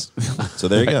parades. So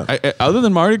there you go. Other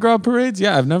than Mardi Gras parades,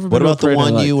 yeah, I've never been What to a about the parade I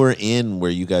one liked. you were in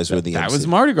where you guys were the That MC? was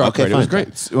Mardi Gras Okay, parade. It was fine.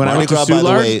 great. When I Mardi went to Gras, by the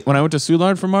Soulard, way, when I went to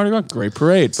Soulard for Mardi Gras, great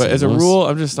parade. But as a rule,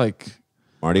 I'm just like,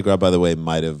 Mardi Gras, by the way,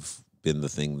 might have been the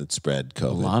thing that spread COVID.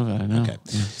 a lot of it, I know. Okay.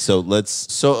 So let's.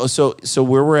 So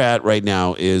where we're at right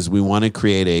now is we want to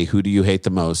create a Who Do You Hate the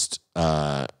Most?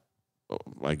 I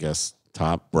guess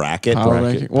top bracket. Power bracket.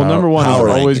 ranking. Well, Power- number one is power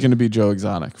always ranking. going to be Joe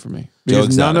Exotic for me. Joe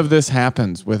Because none Exotic. of this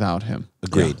happens without him.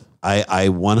 Agreed. I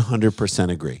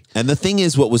 100% agree. And the thing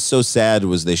is, what was so sad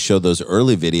was they showed those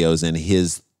early videos, and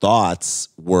his thoughts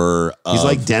were. He's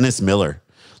like Dennis Miller.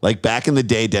 Like back in the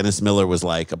day, Dennis Miller was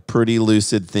like a pretty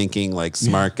lucid thinking, like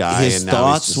smart guy. his and now he's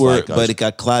thoughts just were, like, but it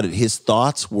got clouded. His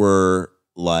thoughts were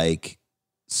like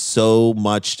so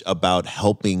much about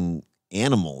helping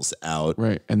animals out.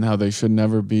 Right. And how they should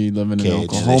never be living in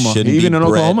Caged. They Oklahoma. shouldn't Even be in bred,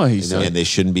 Oklahoma, he you know, said. and they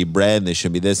shouldn't be bred, and they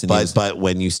shouldn't be this. And he was- but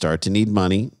when you start to need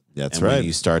money, That's and when right.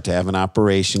 you start to have an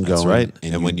operation That's going, right.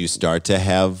 and, And when you start to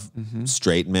have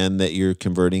straight men that you're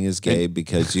converting as gay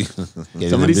because you getting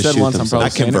Somebody them to said shoot once, I'm themselves. probably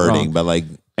not saying it converting, wrong. but like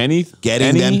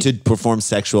getting them to perform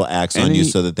sexual acts on you any-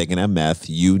 so that they can have meth,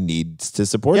 you need to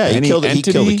support Yeah, that. he killed a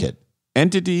kid.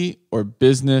 Entity or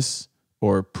business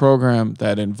or program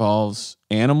that involves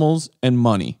animals and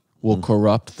money will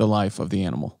corrupt the life of the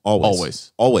animal.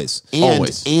 Always. And,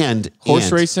 Always. and Horse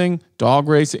and- racing, dog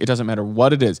racing, it doesn't matter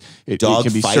what it is. It Dog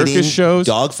can be fighting, circus shows.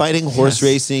 dog fighting, horse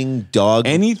racing, dog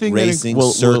Anything racing,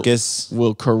 that circus.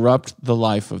 will corrupt the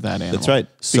life of that animal. That's right.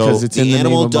 Because it's in the name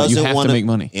of money. You have to wanna- make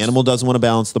money. Animal doesn't want to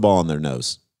balance the ball on their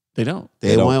nose. They don't.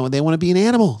 They want to be an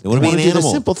animal. They wanna be an do animal. the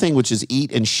simple thing, which is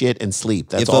eat and shit and sleep.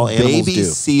 That's If all a animals baby do.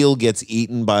 seal gets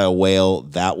eaten by a whale,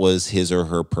 that was his or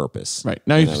her purpose. Right.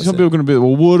 Now, And that was some it. people are going to be,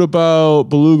 well, what about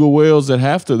beluga whales that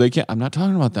have to? They can't. I'm not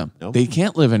talking about them. No. They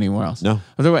can't live anywhere else. No. I'm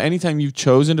talking about anytime you've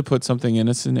chosen to put something in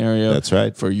a scenario That's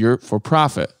right. for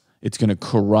profit, it's going to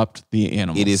corrupt the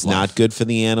animal. It is not good for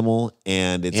the animal,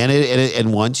 and it's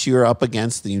And once you're up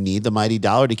against, you need the mighty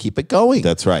dollar to keep it going.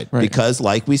 that's right. Right. Because,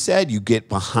 like we said, you get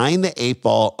behind the 8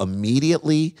 ball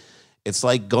immediately. It's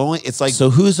like going. It's like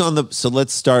So who's on the? So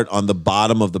let's start on the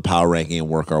bottom of the power ranking and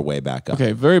work our way back up.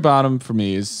 Okay, very bottom for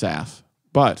me is Saf.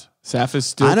 But Saf is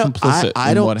still complicit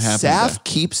in what happened. Saf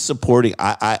keeps supporting.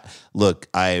 I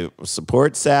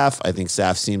support Saf. I think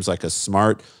Saf seems like a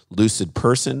smart, lucid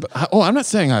person. I'm not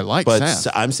saying I like But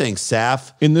Saf. I'm saying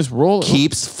Saf In this role,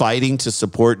 keeps fighting to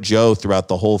support Joe throughout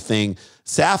the whole thing.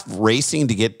 Saf racing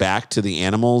to get back to the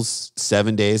animals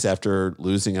 7 days after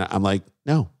losing. I'm like,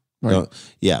 no. right. No,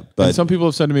 yeah, And but some people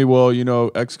have said to me,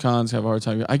 well, ex-cons have a hard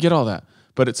time. I get all that.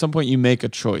 But at some point, you make a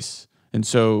choice. And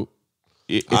so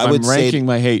if I I'm would say- ranking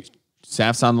my hate,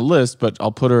 Saf's on the list, but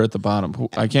I'll put her at the bottom.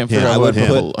 I can't figure I out would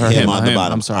what put him on the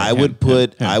bottom. I'm sorry. I him, would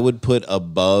put him. I would put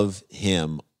above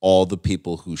him all the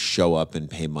people who show up and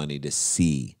pay money to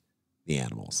see the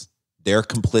animals. They're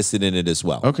complicit in it as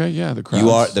well. Okay, yeah, the crowds.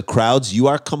 You are the crowds. You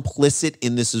are complicit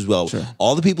in this as well. Sure.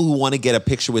 All the people who want to get a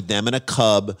picture with them and a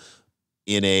cub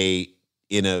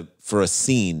for a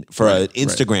scene for an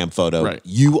Instagram photo. Right.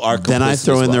 You are. Then I complicit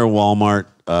throw as in well. their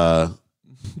Walmart.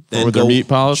 Then With their go meat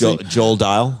policy? Joel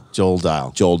Dial. Joel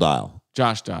Dial. Joel Dial.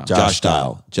 Josh Dial. Josh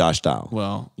Dial. Josh Dial.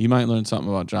 Well, you might learn something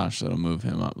about Josh that'll move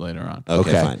him up later on.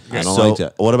 Okay, fine. I don't so like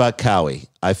that. what about Cowie?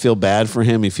 I feel bad for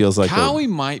him. He feels like Howie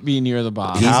might be near the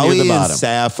bottom. He's near Howie the and bottom.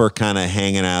 Saf are kind of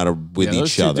hanging out with Yeah, those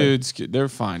each two other. dudes, they're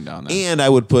fine down there. And I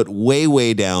would put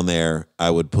way down there, I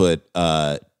would put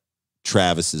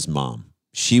Travis's mom.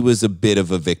 She was a bit of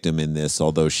a victim in this,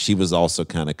 although she was also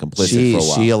kind of complicit for a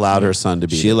while. she allowed her son to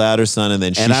be. She allowed her son, and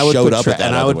then she and I would showed put up at that.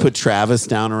 and I other would one. put Travis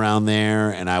down around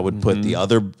there, and I would put the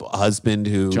other husband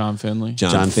who John Finley.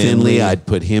 John Finley. I'd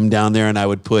put him down there, and I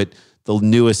would put the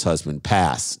newest husband,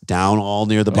 Pass, down all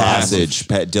near the bottom. Passage,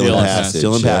 Dylan Dylan Passage.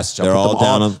 Dylan yeah. Passage. I'll They're put all them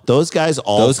down on. Those guys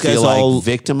all feel like Okay,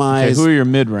 victimized. who are your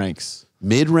mid ranks?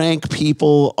 Mid-rank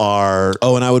people are.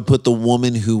 Oh, and I would put the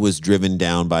woman who was driven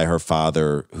down by her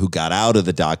father, who got out of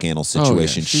the Doc Antle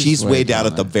situation. She's way down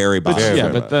at the very But bottom.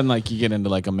 yeah, but then like you get into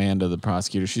like Amanda, the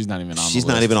prosecutor. She's not even on. She's the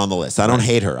not list. even on the list. I don't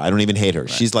hate her. I don't even hate her.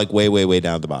 She's like way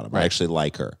down at the bottom. I actually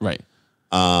like her. Right.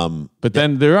 But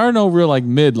then there are no real like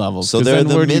mid levels. So 'Cause they're then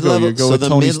the where do you go? mid-level- You go so with the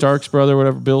Tony mid- Stark's brother,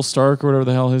 whatever, Bill Stark or whatever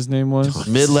the hell his name was.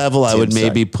 Mid-level, I would Tim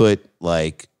maybe put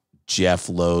like Jeff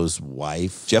Lowe's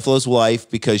wife. Jeff Lowe's wife,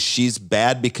 because she's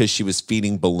bad because she was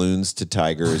feeding balloons to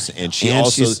tigers, and she And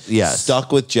also she's- yes.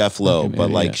 stuck with Jeff Lowe. Fucking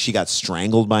But like idiot. she got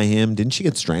strangled by him. Didn't she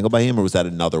get strangled by him, or was that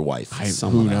another wife?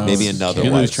 Who knows? Maybe another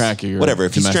You wife. lose track of your Whatever.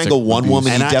 If you domestic strangle one abuse.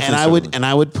 woman, And you I, definitely and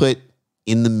I would put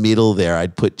in the middle there.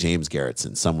 I'd put James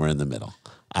Garrettson somewhere in the middle.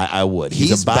 I would. He's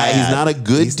He's bad. not a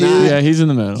good He's dude. not- Yeah, he's in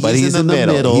the middle. But he's in the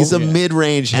middle. He's a Yeah.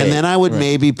 mid-range. And hit. then I would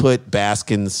maybe put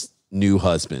Baskin's new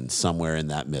husband somewhere in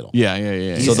that middle.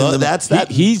 yeah. So that's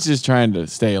that. He's just trying to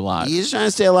stay alive. He's trying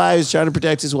to stay alive. He's trying to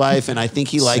protect his wife, and I think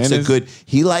he likes And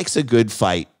he likes a good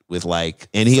fight with like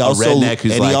and he a also redneck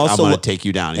who's and like, he also I'm going to take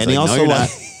you down. He's and he like, no, also you're not.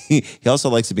 he also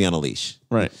likes to be on a leash.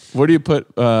 Right. Where do you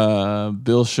put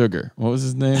Bill Sugar? What was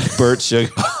his name? Burt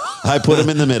Sugar. I put him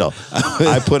in the middle.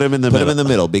 I put him in the Put middle. him in the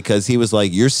middle because he was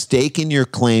like, "You're staking your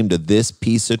claim to this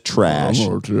piece of trash."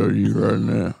 I'm gonna tell you right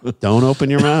now. Don't open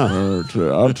your mouth.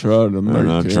 I tried to make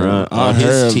him. I his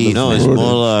have teeth, the man. It's footage.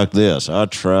 more like this. I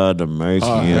tried to make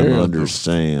I him have the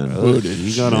understand.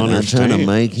 You got to I understand. try to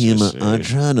make him. I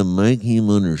try to make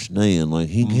him understand. Like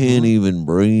he can't even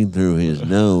breathe through his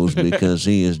nose because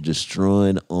he has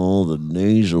destroyed all the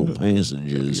nasal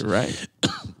passages. You're right.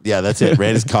 Yeah, that's it.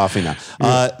 Randy's coughing now.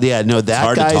 No, that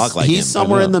hard to guy's talk like he's him.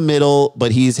 somewhere in the middle,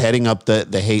 but he's heading up the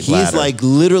hate He's ladder. like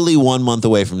literally 1 month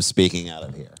away from speaking out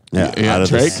of here. Yeah, out of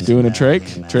trach, this- doing a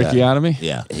tracheotomy.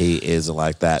 Yeah. he is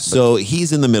like that. So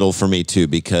he's in the middle for me too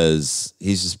because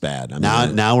he's just bad. I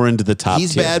mean, now we're into the top.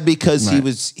 he's tier. bad because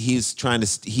Right. he's trying to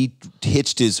he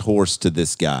hitched his horse to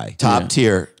this guy. Top Yeah.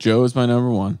 tier. Joe is my number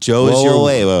one. Joe is Whoa, your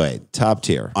wait. Top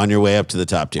tier. on your way up to the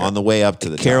top tier. On the way up to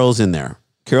the top. Carol's in there.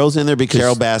 Carol's in there because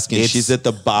Carol Baskin. it's- She's at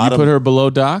the You bottom. put her below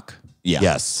Doc. Yeah.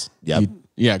 Yes. Yep.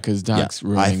 Yeah, because Doc's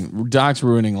Yeah.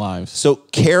 ruining lives, So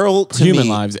Carol to human me,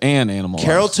 lives and animal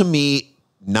Carol lives. to me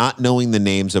not knowing the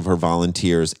names of her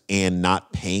volunteers and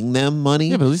not paying them money.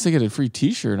 Yeah, but at least they get a free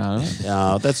T-shirt out of it.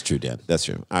 Oh, that's true, Dan. That's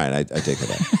true. All right, I take her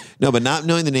back. No, but not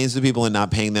knowing the names of the people and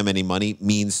not paying them any money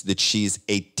means that she's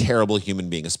a terrible human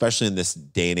being, especially in this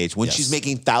day and age when she's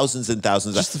making thousands and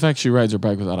thousands Just the fact she rides her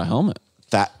bike without a helmet.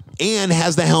 that and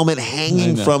has the helmet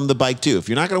hanging know. from the bike too. If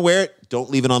you're not going to wear it,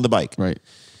 don't leave it on the bike. Right.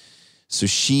 So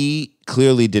she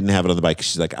clearly didn't have it on the bike.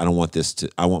 She's like, I don't want this to.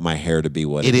 I want my hair to be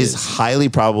what It is highly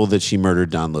probable that she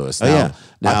murdered Don Lewis. I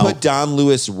Now, put Don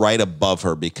Lewis right above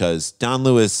her because Don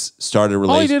Lewis started a All he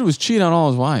relationship. did was cheat on all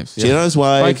his wives. Cheat on his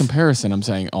By wife, comparison, I'm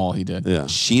saying all he did. yeah.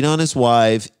 cheat on his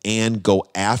wife, and go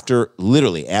after,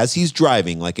 literally, as he's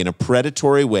driving, like in a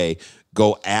predatory way,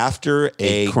 go after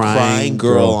a crying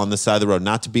girl on the side of the road.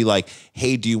 Not to be like,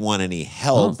 hey, do you want any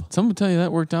help? Well, someone tell you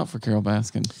that worked out for Carol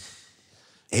Baskin.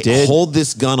 Hey, hold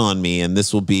this gun on me, and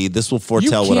this will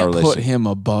foretell what our You can't put relationship. him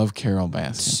above Carol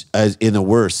Baskin. As in the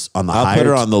worse, on the I'll higher. put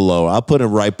her on the low. I'll put her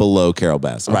right below Carol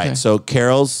Baskin. Right. Okay. So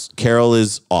Carol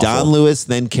is awful. Don Lewis,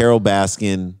 then Carol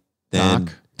Baskin, then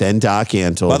Doc. Then Doc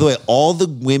Antle. By the way, all the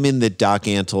women that Doc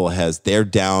Antle has, they're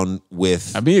down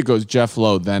with. I mean, it goes Jeff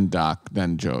Lowe, then Doc,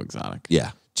 then Joe Exotic.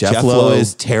 Yeah. Jeff Lowe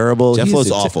is terrible. Jeff He's Lowe's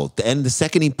a- awful. And the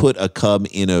second he put a cub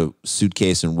in a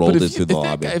suitcase and rolled it through the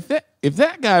lobby. If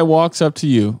that guy walks up to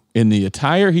you in the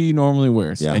attire he normally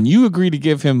wears, Yeah. and you agree to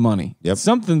give him money, Yep.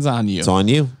 something's on you. It's on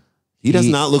you. He does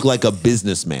not look like a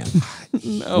businessman.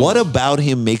 What about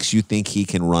him makes you think he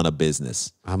can run a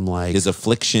business? I'm like, His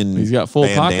affliction. He's got full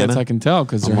bandana? pockets, I can tell,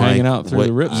 because they're I'm like, hanging out through what-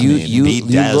 the ribs. You, mean, you, you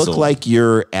bedazzled. look like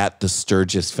you're at the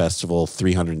Sturgis Festival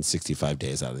 365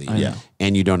 days out of the year, know.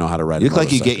 and you don't know how to ride. You a look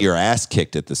like you get motorcycle. your ass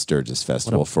kicked at the Sturgis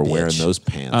Festival for wearing bitch. those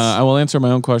pants. I will answer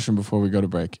my own question before we go to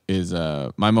break. Is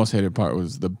my most hated part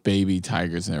was the baby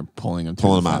tigers and they're pulling them,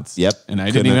 Pulling them out. Yep. And I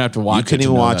didn't even have to watch. You couldn't it to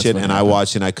even know watch that's it, what and I happened.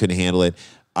 watched it and I couldn't handle it.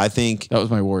 I think That was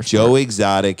my worst. Joe part.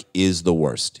 Exotic is the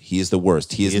worst. He is the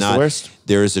worst. He is is the not. worst?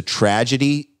 There is a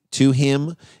tragedy to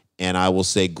him, and I will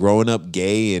say, growing up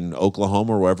gay in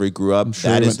Oklahoma or wherever he grew up,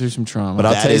 Sure, he went through some trauma. But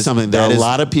I'll That tell you is- something. There that are a is-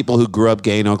 lot of people who grew up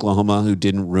gay in Oklahoma who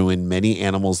didn't ruin many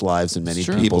animals' lives and many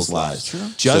Sure. people's People's lives.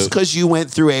 lives. Just So- because you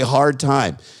went through a hard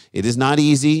time, it is not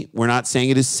easy. We're not saying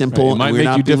it is simple. Right, it might and we're make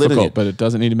not you belittling difficult, it. but it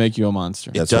doesn't need to make you a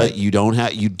monster. It does, you don't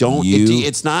have. You don't. You-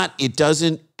 it's not. It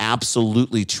doesn't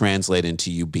absolutely translate into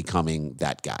you becoming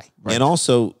that guy. And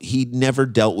also, he never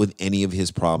dealt with any of his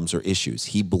problems or issues.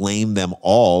 He blamed them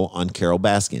all on Carol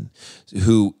Baskin,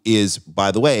 who is,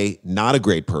 by the way, not a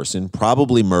great person,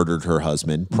 probably murdered her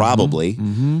husband, probably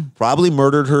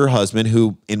murdered her husband,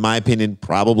 who, in my opinion,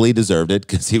 probably deserved it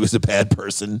because he was a bad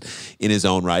person in his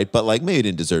own right. But like, maybe he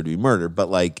didn't deserve to be murdered, but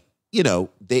like, you know,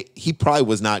 he probably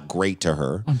was not great to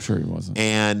her. I'm sure he wasn't.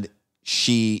 And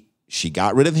she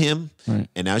got rid of him, Right.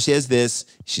 and now she has this.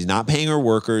 She's not paying her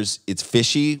workers. It's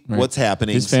fishy. Right. What's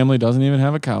happening? His family doesn't even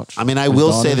have a couch. I mean, I His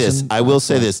will say daughters this. and- I will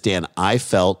say this, Dan. I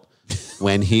felt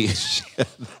when he.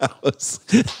 that was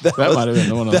might have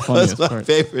been one of the that was funniest my parts.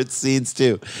 favorite scenes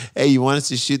too. Hey, you want us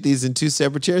to shoot these in two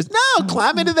separate chairs? No,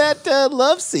 climb into that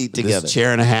love seat This together.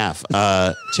 chair and a half.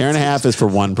 Chair and a half is for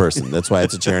one person. That's why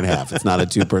it's a chair and a half. It's not a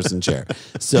two-person chair.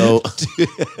 So,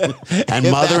 and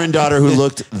mother and daughter who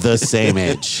looked the same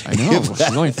age. I know. She's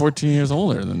only 14 years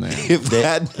older than they are. If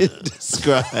that didn't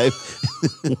describe,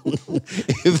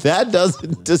 if that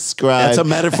doesn't describe, That's a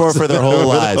metaphor for their whole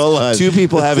lives. Two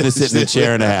people having to sit in a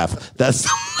chair and a half. That's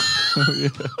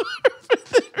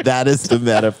that is the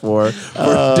metaphor for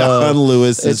Don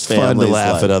Lewis's It's fun to family's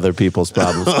laugh life. at other people's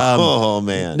problems. Oh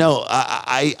man, No,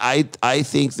 I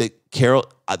think that Carol,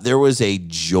 there was a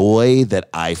joy that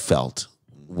I felt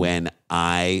when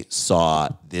I saw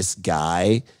this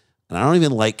guy, and I don't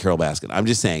even like Carol Baskin. I'm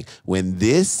just saying, when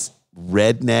this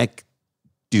redneck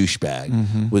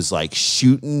douchebag was like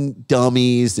shooting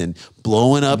dummies and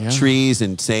blowing up Yeah. trees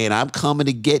and saying, "I'm coming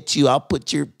to get you. I'll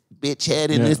put your bitch head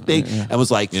in Yeah, this thing," yeah. and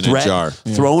was like In a jar.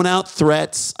 throwing out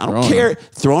threats. I don't Throwing care.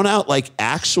 Throwing out like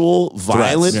actual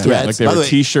violent Yeah, threats. like they By were the way-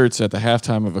 T-shirts at the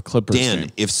halftime of a Clippers Dan, game.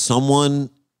 if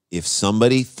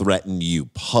somebody threatened you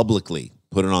publicly,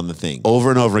 put it on the thing, over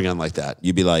and over again like that.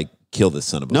 you'd be like, kill this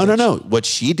son of a No, bitch. no. What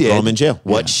she did, Throw him in jail.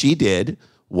 What she did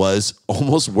was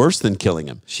almost worse than killing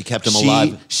him. She kept him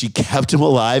alive. She kept him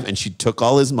alive, and she took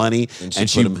all his money, and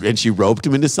she roped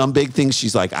him into some big thing.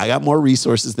 She's like, "I got more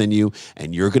resources than you,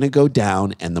 and you're going to go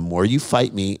down. And the more you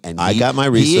fight me, and I got my He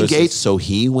resources. engaged, so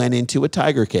he went into a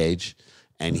tiger cage.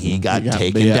 And he got got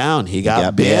taken bit. down. He got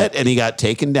got bit, bit. and he got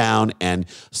taken down. And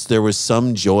there was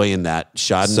some joy in that.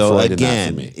 Schadenfreude So in that for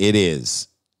again, me. it is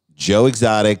Joe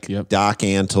Exotic, Yep. Doc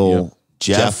Antle, Yep.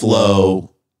 Jeff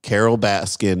Lowe, Carol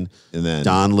Baskin, And then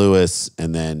Don Lewis,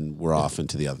 and then we're off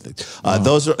into the other things.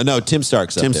 Those are no, Tim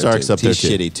Stark's up Tim there. Stark's too. up there, He's too.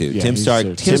 shitty too. Yeah, Tim he's Stark.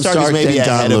 shitty. Tim Stark is Stark, maybe then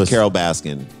Don ahead of Lewis. Carol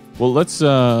Baskin. Well, let's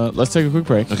take a quick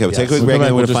break. Okay, we'll take a quick We'll break come back,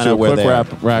 and we'll we'll just find do a out where quick they are.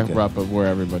 wrap up where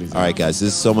everybody's All right, guys, this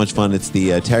is so much fun. It's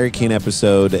the Tiger King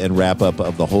episode and wrap up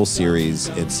of the whole series.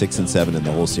 It's 6 and 7 in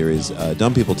the whole series.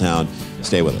 Dumb People Town.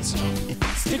 Stay with us.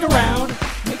 Stick around,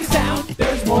 make a sound.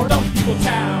 There's more Dumb People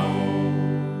Town.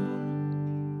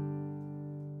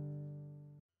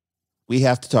 We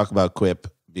have to talk about Quip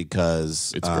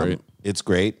because It's great. It's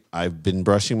great. I've been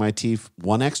brushing my teeth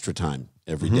one extra time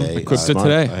every day. I quipped it Smart.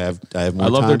 today. I have more I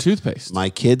love their time. toothpaste. My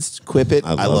kids quip it. I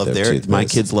I love love their their. My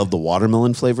toothpaste. kids love the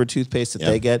watermelon flavored toothpaste that Yep.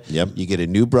 they get. Yep. You get a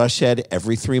new brush head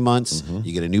every 3 months.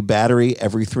 You get a new battery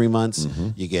every 3 months.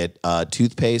 You get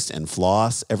toothpaste and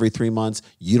floss every 3 months.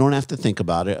 You don't have to think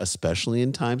about it, especially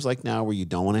in times like now where you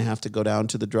don't want to have to go down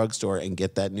to the drugstore and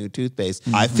get that new toothpaste.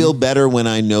 I feel better when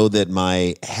I know that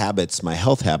my habits, my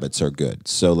health habits are good.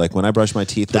 So like when I brush my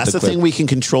teeth, That's with the Quip, thing we can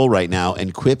control right now,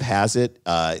 and Quip has it.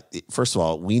 First of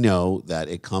all, we know that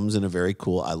it comes in a very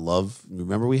cool.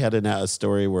 Remember we had a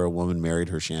story where a woman married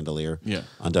her chandelier. Yeah.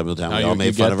 On Double Down, Now we all you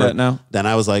made fun get of her. that now? Then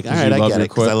I was like, all you right, I love get your it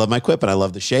because I Quip? love my Quip and I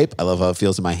love the shape. I love how it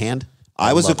feels in my hand.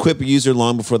 I was a love it. Quip user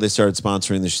long before they started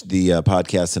sponsoring the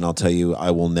podcast, and I'll tell you, I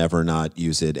will never not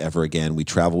use it ever again. We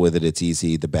travel with it; it's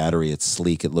easy. The battery, it's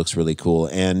sleek. It looks really cool.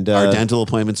 And Our dental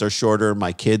appointments are shorter.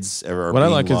 My kids are What I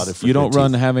being like lauded is for you good don't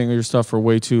run teeth. having your stuff for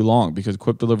way too long because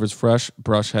Quip delivers fresh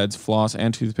brush heads, floss,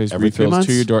 and toothpaste Every 3 refills months?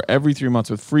 to your door every 3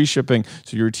 months with free shipping,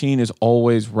 so your routine is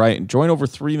always right. And join over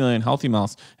 3 million healthy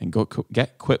mouths and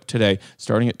get Quip today,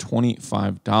 starting at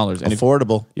 $25. And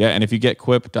affordable. and if you get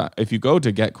if you go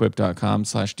to getquip.com/DPT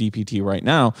right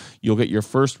now, you'll get your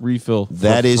first refill.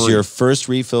 that for is free. your first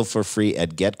refill for free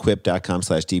at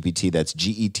getquip.com/DPT. That's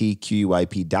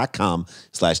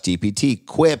GETQUIP.com/DPT.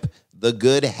 Quip, the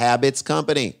good habits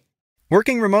company.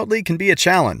 Working remotely can be a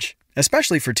challenge,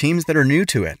 especially for teams that are new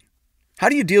to it. How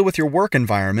do you deal with your work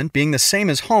environment being the same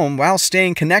as home while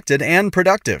staying connected and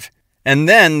productive? And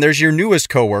then there's your newest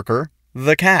coworker,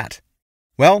 the cat.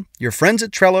 Well, your friends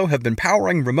at Trello have been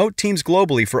powering remote teams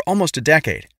globally for almost a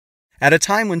decade. At a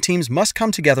time when teams must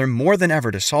come together more than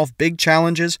ever to solve big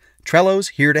challenges, Trello's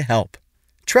here to help.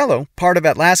 Trello, part of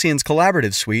Atlassian's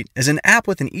Collaborative Suite, is an app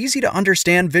with an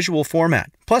easy-to-understand visual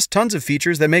format, plus tons of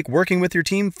features that make working with your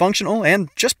team functional and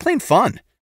just plain fun.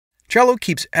 Trello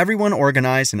keeps everyone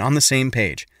organized and on the same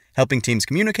page, helping teams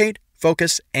communicate,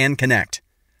 focus, and connect.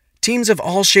 Teams of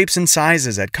all shapes and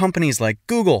sizes at companies like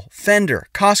Google, Fender,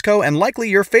 Costco, and likely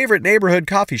your favorite neighborhood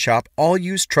coffee shop all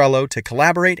use Trello to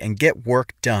collaborate and get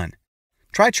work done.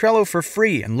 Try Trello for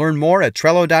free and learn more at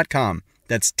Trello.com.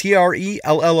 That's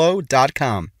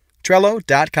Trello.com.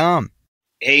 Trello.com.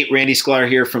 Hey, Randy Sklar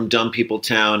here from Dumb People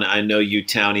Town. I know you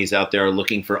townies out there are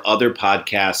looking for other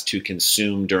podcasts to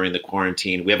consume during the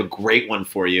quarantine. We have a great one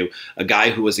for you. A guy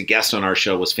who was a guest on our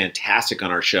show, was fantastic on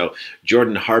our show,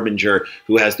 Jordan Harbinger,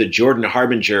 who has the Jordan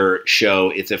Harbinger Show.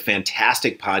 It's a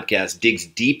fantastic podcast, digs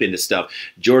deep into stuff.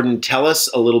 Jordan, tell us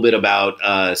a little bit about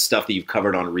stuff that you've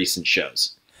covered on recent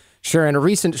shows. Sure. In a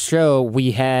recent show,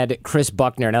 we had Chris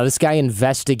Buckner. Now, this guy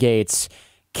investigates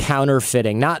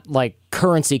counterfeiting, not like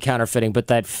currency counterfeiting, but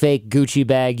that fake Gucci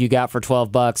bag you got for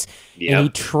 $12. Yeah. And he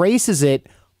traces it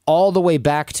all the way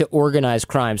back to organized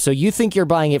crime. So you think you're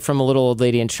buying it from a little old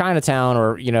lady in Chinatown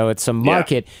or, at some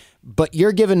market, but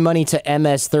you're giving money to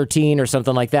MS-13 or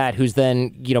something like that, who's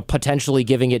then, potentially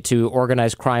giving it to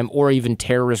organized crime or even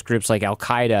terrorist groups like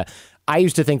Al-Qaeda. I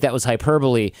used to think that was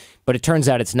hyperbole, but it turns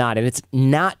out it's not. And it's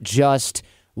not just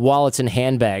wallets and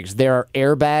handbags. There are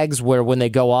airbags where when they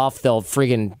go off, they'll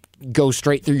friggin' go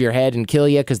straight through your head and kill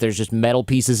you because there's just metal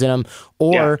pieces in them.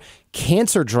 Or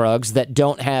cancer drugs that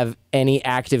don't have any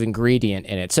active ingredient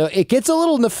in it. So it gets a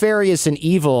little nefarious and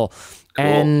evil. Cool.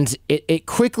 And it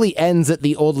quickly ends at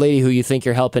the old lady who you think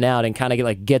you're helping out and kind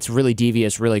of gets really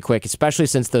devious really quick, especially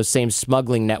since those same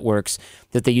smuggling networks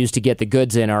that they use to get the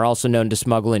goods in are also known to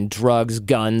smuggle in drugs,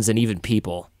 guns, and even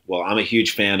people. Well, I'm a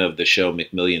huge fan of the show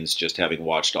McMillions, just having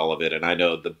watched all of it. And I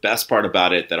know the best part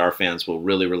about it that our fans will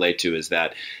really relate to is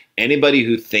that anybody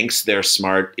who thinks they're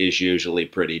smart is usually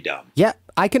pretty dumb. Yeah,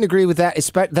 I can agree with that.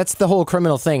 That's the whole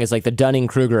criminal thing, is like the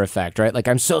Dunning-Kruger effect, right? Like,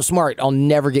 I'm so smart, I'll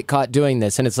never get caught doing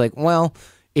this. And it's like, well,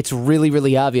 it's really,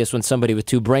 really obvious when somebody with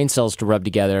two brain cells to rub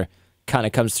together kind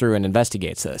of comes through and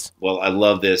investigates this. Well, I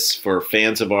love this. For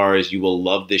fans of ours, you will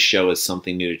love this show as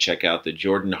something new to check out. The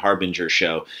Jordan Harbinger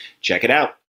Show. Check it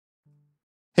out.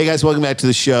 Hey guys, welcome back to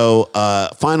the show.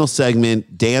 Final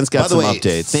segment. Dan's got some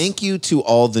updates. Thank you to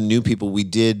all the new people. We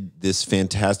did this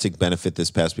fantastic benefit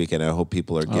this past weekend. I hope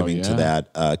people are giving to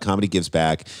that. Comedy Gives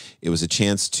Back. It was a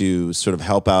chance to sort of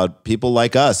help out people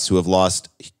like us who have lost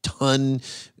a ton.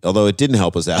 Although it didn't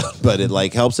help us out, but it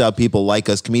like helps out people like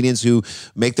us, comedians who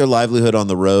make their livelihood on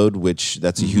the road, which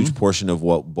that's a huge portion of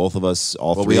what both of us,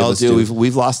 all three of us do.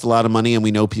 We've lost a lot of money, and we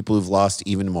know people who've lost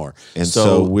even more. And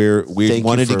so we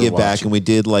wanted to give back, and we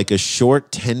did like a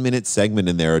short 10-minute segment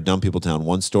in there, Dumb People Town,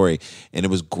 one story, and it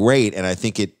was great. And I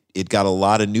think it got a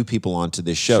lot of new people onto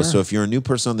this show. So if you're a new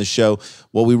person on the show,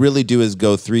 what we really do is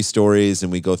go 3 stories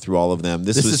and we go through all of them.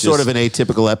 This is sort of an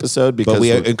atypical episode because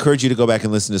we encourage you to go back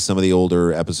and listen to some of the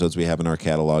older episodes we have in our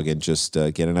catalog and just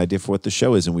get an idea for what the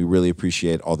show is. And we really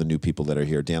appreciate all the new people that are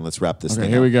here. Dan, let's wrap this thing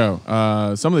here up. we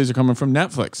go. Some of these are coming from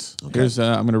Netflix. Here's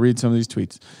I'm going to read some of these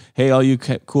tweets. Hey, all you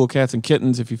cool cats and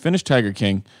kittens, if you finish Tiger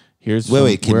King, here's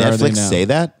wait, can Netflix say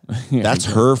that? That's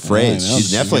her phrase.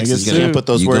 Netflix is going to put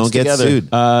those words together.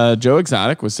 Sued. Joe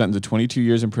Exotic was sentenced to 22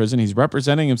 years in prison. He's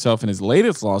representing himself in his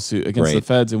latest lawsuit against the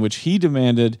feds, in which he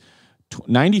demanded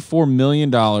 $94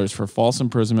 million for false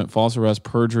imprisonment, false arrest,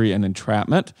 perjury, and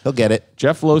entrapment. He'll get it.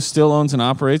 Jeff Lowe still owns and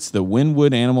operates the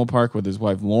Wynwood Animal Park with his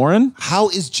wife, Lauren. How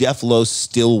is Jeff Lowe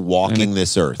still walking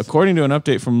this earth? According to an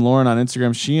update from Lauren on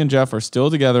Instagram, she and Jeff are still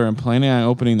together and planning on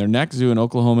opening their next zoo in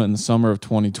Oklahoma in the summer of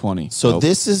 2020. So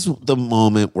this is the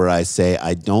moment where I say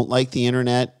I don't like the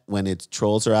internet when its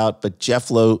trolls are out, but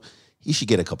Jeff Lowe, he should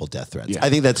get a couple death threats. I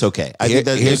think that's okay. I think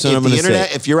here's what I'm going to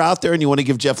say. If you're out there and you want to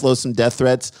give Jeff Lowe some death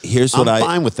threats, I'm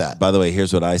fine with that. By the way,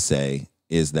 here's what I say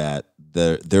is that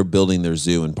they're building their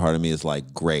zoo, and part of me is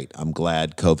like, great. I'm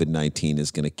glad COVID-19 is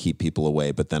going to keep people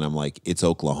away, but then I'm like, it's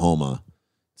Oklahoma.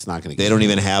 It's not going to. They don't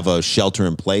even have a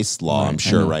shelter-in-place law, I'm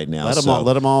sure, right now.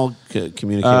 Let them all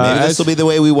communicate. Maybe this will be the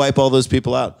way we wipe all those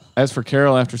people out. As for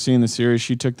Carol, after seeing the series,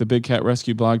 she took the Big Cat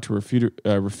Rescue blog to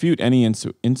refute any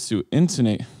insinuations.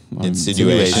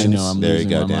 I know, I'm there you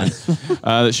go, Dan.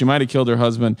 That she might have killed her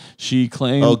husband. She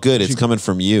claimed. Oh, good. It's coming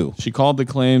from you. She called the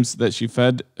claims that she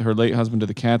fed her late husband to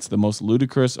the cats the most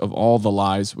ludicrous of all the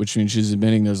lies, which means she's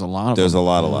admitting there's a lot of them. There's a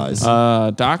lot of lies.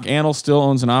 Doc Annell still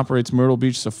owns and operates Myrtle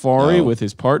Beach Safari with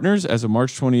his partners. As of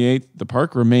March 28th, the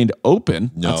park remained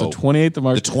open. That's the 28th of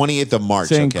March. The 28th of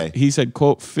March, okay. He said,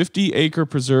 quote, 50-acre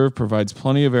preserve provides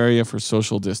plenty of area for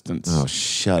social distance. Oh,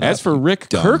 shut up. As for Rick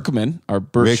Kirkman, our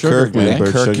Burt Rick Sugar Kirkman,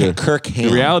 the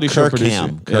reality show producer.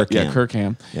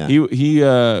 Kirkham. Yeah. He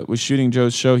was shooting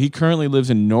Joe's show. He currently lives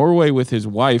in Norway with his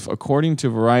wife. According to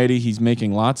Variety, he's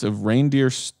making lots of reindeer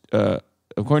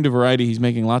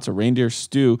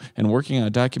stew and working on a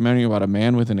documentary about a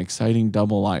man with an exciting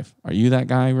double life. Are you that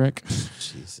guy, Rick?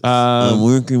 Jesus. I'm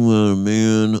working with a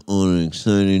man on an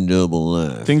exciting double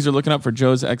life. Things are looking up for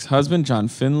Joe's ex-husband, John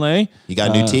Finlay. He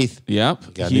got new teeth.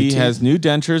 Yep. He has new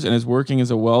dentures and is working as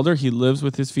a welder. He lives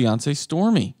with his fiancee,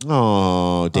 Stormy.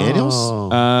 Oh,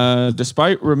 Daniels?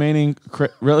 Despite remaining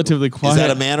relatively quiet. Is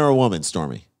that a man or a woman,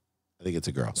 Stormy? I think it's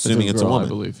a girl. Assuming it's a woman. I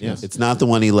believe, yes. It's not the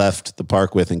one he left the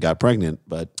park with and got pregnant,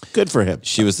 but good for him.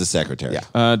 She was the secretary.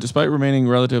 Yeah. Despite remaining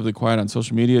relatively quiet on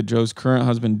social media, Joe's current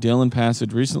husband, Dylan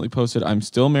Passage, recently posted, "I'm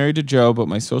still married to Joe, but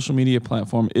my social media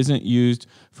platform isn't used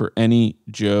for any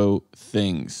Joe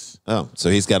things." Oh, so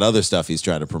he's got other stuff he's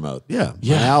trying to promote. Yeah.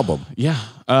 My album. Yeah.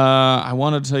 I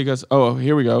wanted to tell you guys. Oh,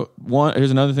 here we go.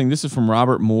 Here's another thing. This is from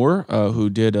Robert Moore, who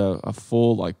did a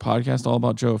full podcast all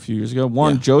about Joe a few years ago.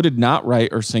 Joe did not write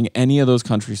or sing any of those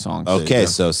country songs. Okay,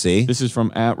 so see. This is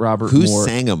from @Robert Who Moore.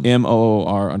 sang them?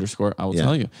 MOOR_. I will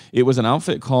tell you. It was an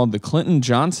outfit called the Clinton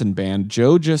Johnson Band.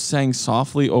 Joe just sang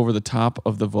softly over the top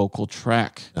of the vocal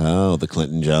track. Oh, the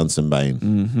Clinton Johnson Band.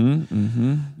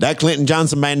 That Clinton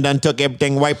Johnson Band done took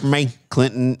everything away from me.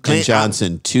 Clinton and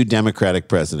Johnson, 2 Democratic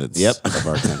presidents of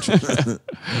our country.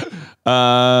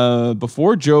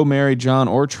 Before Joe married John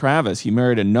or Travis, he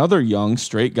married another young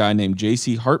straight guy named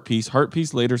J.C. Hartpiece.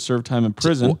 Hartpiece later served time in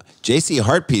prison. J.C.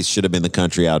 Hartpiece should have been the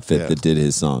country outfit that did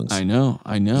his songs. I know.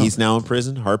 He's now in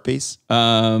prison, Hartpiece?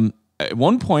 At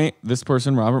one point, this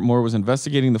person, Robert Moore, was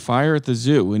investigating the fire at the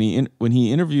zoo when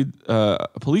he interviewed a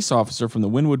police officer from the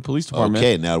Wynwood Police Department.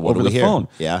 Okay, now what over do we the hear? phone.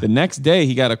 Yeah. The next day,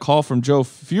 he got a call from Joe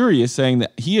Furious saying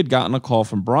that he had gotten a call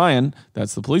from Brian,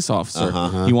 that's the police officer.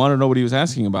 He wanted to know what he was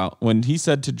asking about. When he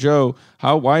said to Joe,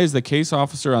 why is the case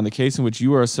officer on the case in which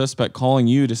you are a suspect calling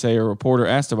you to say a reporter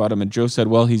asked about him? And Joe said,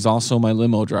 well, he's also my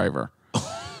limo driver.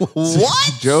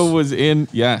 What? Joe was in,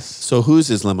 yes. So who's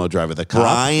his limo driver? The cop?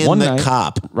 Brian the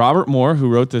cop. Robert Moore, who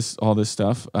wrote all this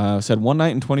stuff, said, one night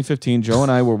in 2015, Joe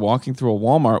and I were walking through a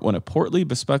Walmart when a portly,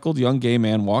 bespectacled young gay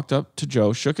man walked up to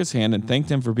Joe, shook his hand, and thanked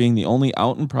him for being the only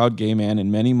out and proud gay man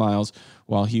in many miles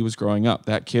while he was growing up.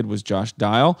 That kid was Josh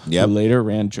Dial, Yep. who later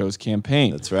ran Joe's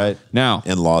campaign. That's right. Now,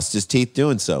 And lost his teeth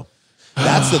doing so.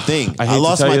 That's the thing. I hate to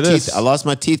lost tell my you teeth. this. I lost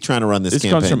my teeth trying to run this this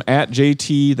campaign. comes from at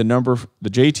JT, the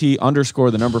JT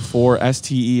 _ the number 4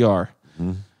 STER.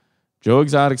 Joe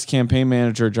Exotic's campaign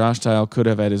manager, Josh Dial, could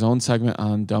have had his own segment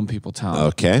on Dumb People Town.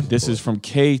 Okay. This is from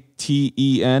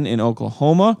KTEN in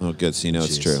Oklahoma. Oh, good. So you know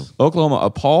it's true. Oklahoma, a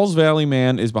Pauls Valley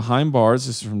man is behind bars.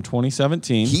 This is from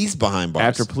 2017. He's behind bars.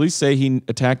 After police say he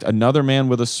attacked another man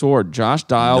with a sword, Josh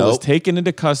Dial was Nope. taken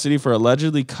into custody for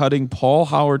allegedly cutting Paul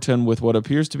Howerton with what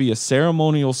appears to be a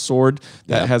ceremonial sword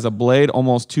that Yep. has a blade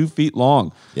almost 2 feet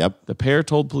long. Yep. The pair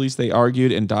told police they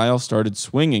argued and Dial started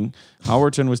swinging.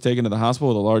 Howerton was taken to the hospital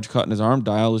with a large cut in his arm.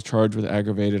 Dial is charged with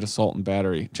aggravated assault and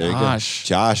battery. There you go.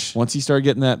 Josh. Once he started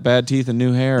getting that bad teeth and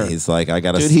new hair. He's like, I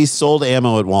got to. Dude, he sold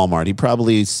ammo at Walmart. He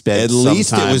probably spent At some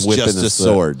least it time was whipping just a this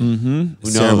sword. Who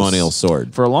Ceremonial knows?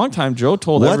 sword. For a long time, Joe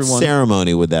told What everyone.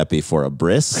 ceremony would that be for? A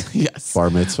bris? Yes.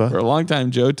 Bar mitzvah. For a long time,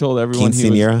 Joe told everyone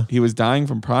Quinceañera? he was dying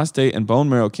from prostate and bone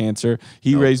marrow cancer.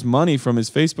 He raised money from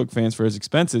his Facebook fans for his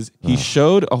expenses. He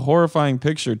showed a horrifying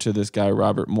picture to this guy,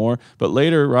 Robert Moore, but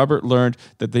later Robert learned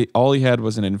that all he had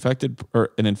was an infected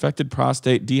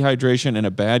prostate, dehydration, and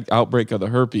a bad outbreak of the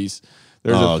herpes.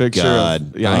 There's Oh, a picture.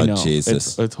 God. Yeah, I Oh, know.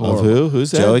 Jesus. It's Of horrible. who?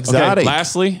 Who's that? Joe Okay, Exotic.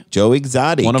 lastly, Joe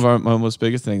Exotic. one of our most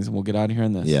biggest things, and we'll get out of here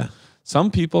on this. Yeah.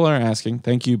 Some people are asking,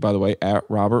 thank you, by the way, at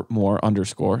Robert Moore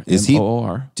 _ Is he?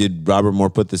 MOOR. Did Robert Moore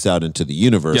put this out into the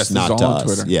universe, Yes, this not is to all on us?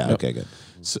 Twitter. Yeah. Yep. Okay. Good.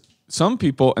 Some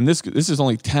people, and this is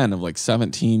only 10 of like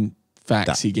 17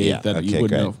 facts he gave Yeah, that you okay, wouldn't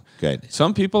great, know. great.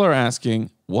 Some people are asking,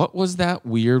 what was that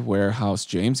weird warehouse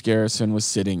James Garrison was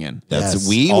sitting in? That's Yes,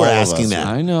 we all were of asking us. that.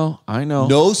 I know.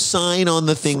 No sign on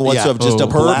the thing whatsoever. Yeah. Just a Oh,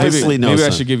 black. purposely no maybe I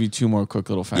sign. should give you 2 more quick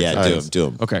little facts. Yeah. Do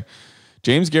him. Okay.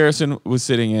 James Garrison was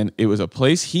sitting in. It was a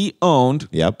place he owned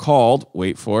called,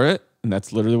 wait for it, and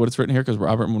that's literally what it's written here because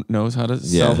Robert knows how to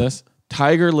sell this.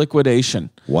 Tiger Liquidation.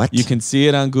 What? You can see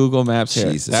it on Google Maps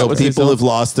here. Jesus. That So was his people own- have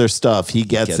lost their stuff. He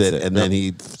gets it, it. and then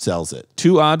he sells it.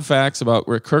 2 odd facts about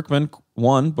Rick Kirkman.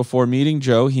 One, before meeting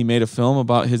Joe, he made a film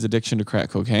about his addiction to crack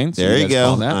cocaine. So There you guys go.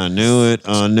 found that. I knew it.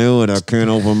 I can't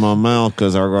open my mouth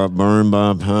because I got burned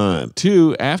by a pipe.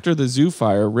 2, after the zoo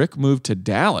fire, Rick moved to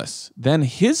Dallas. Then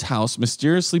his house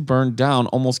mysteriously burned down,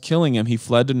 almost killing him. He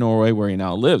fled to Norway, where he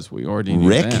now lives. We already knew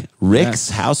that.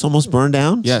 Rick's house almost burned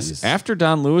down? Yes. After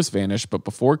Don Lewis vanished, but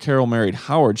before Carol married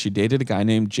Howard, she dated a guy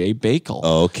named Jay Bakel.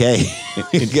 Okay.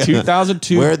 In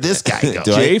 2002, Where'd this guy go?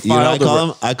 Jay You know what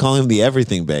filed I call him the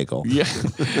everything bagel. Yeah.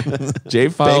 Jay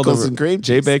filed Bagels and cream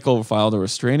Jay cheese. Bakel filed a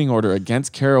restraining order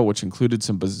against Carol, which included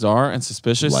some bizarre and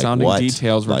suspicious Like sounding what?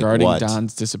 details Like regarding what?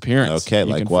 Don's disappearance. Okay, you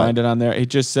like can what? find it on there. It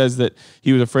just says that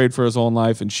he was afraid for his own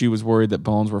life, and she was worried that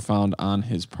bones were found on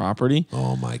his property.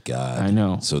 Oh my God. I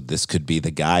know. So this could be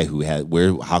the guy who had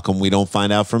how come we don't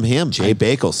find out from him? Jay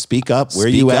Bakel, speak up. Where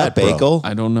Speak you up, at, bro? Bakel?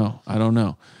 I don't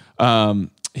know.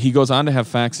 He goes on to have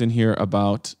facts in here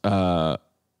about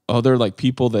other like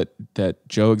people that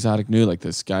Joe Exotic knew, like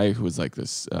this guy who was like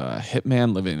this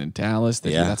hitman living in Dallas.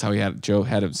 That's how Joe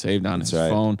had him saved on his right.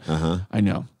 phone. Uh-huh. I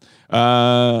know.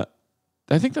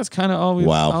 I think that's kind of all we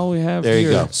have. There you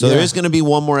here. go. So there is going to be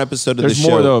one more episode of There's the show.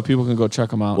 more though. People can go check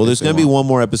them out. Well, if there's they going to be want. one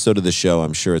more episode of the show.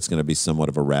 I'm sure it's going to be somewhat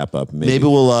of a wrap up. Maybe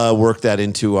we'll work that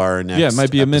into our next. Yeah, it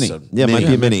might be a mini. episode. Yeah, it might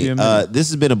be a mini. be a mini. This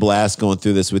has been a blast going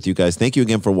through this with you guys. Thank you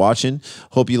again for watching.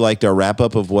 Hope you liked our wrap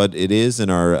up of what it is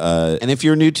and our And if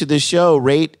you're new to this show,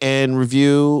 rate and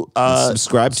review.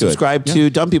 Subscribe to it. Subscribe to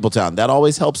Dumb People Town. That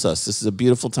always helps us. This is a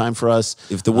beautiful time for us.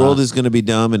 if the world is going to be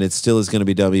dumb, and it still is going to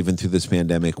be dumb even through this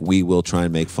pandemic, we will try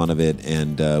and make fun of it,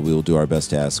 and we will do our best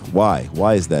to ask why.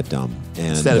 Why is that dumb? And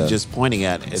Instead of just pointing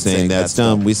at it and saying that's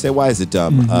dumb, we say, why is it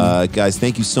dumb? Guys,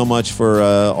 thank you so much for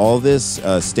all of this.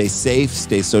 Stay safe,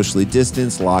 stay socially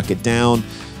distanced, lock it down,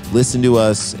 listen to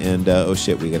us, and oh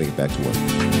shit, we got to get back to work.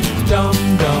 Dum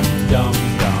dum dum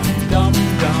dum dum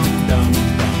dum dum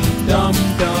dum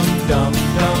dum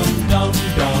dum dum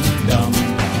dum dum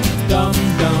dum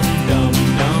dum dum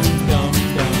dum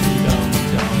dum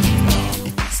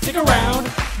dum. Stick around,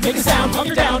 make a sound,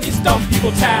 hunker down. It's Dumb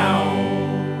People Town.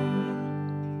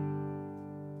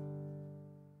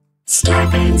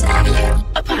 Starburns Audio.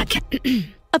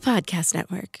 A podcast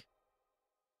network.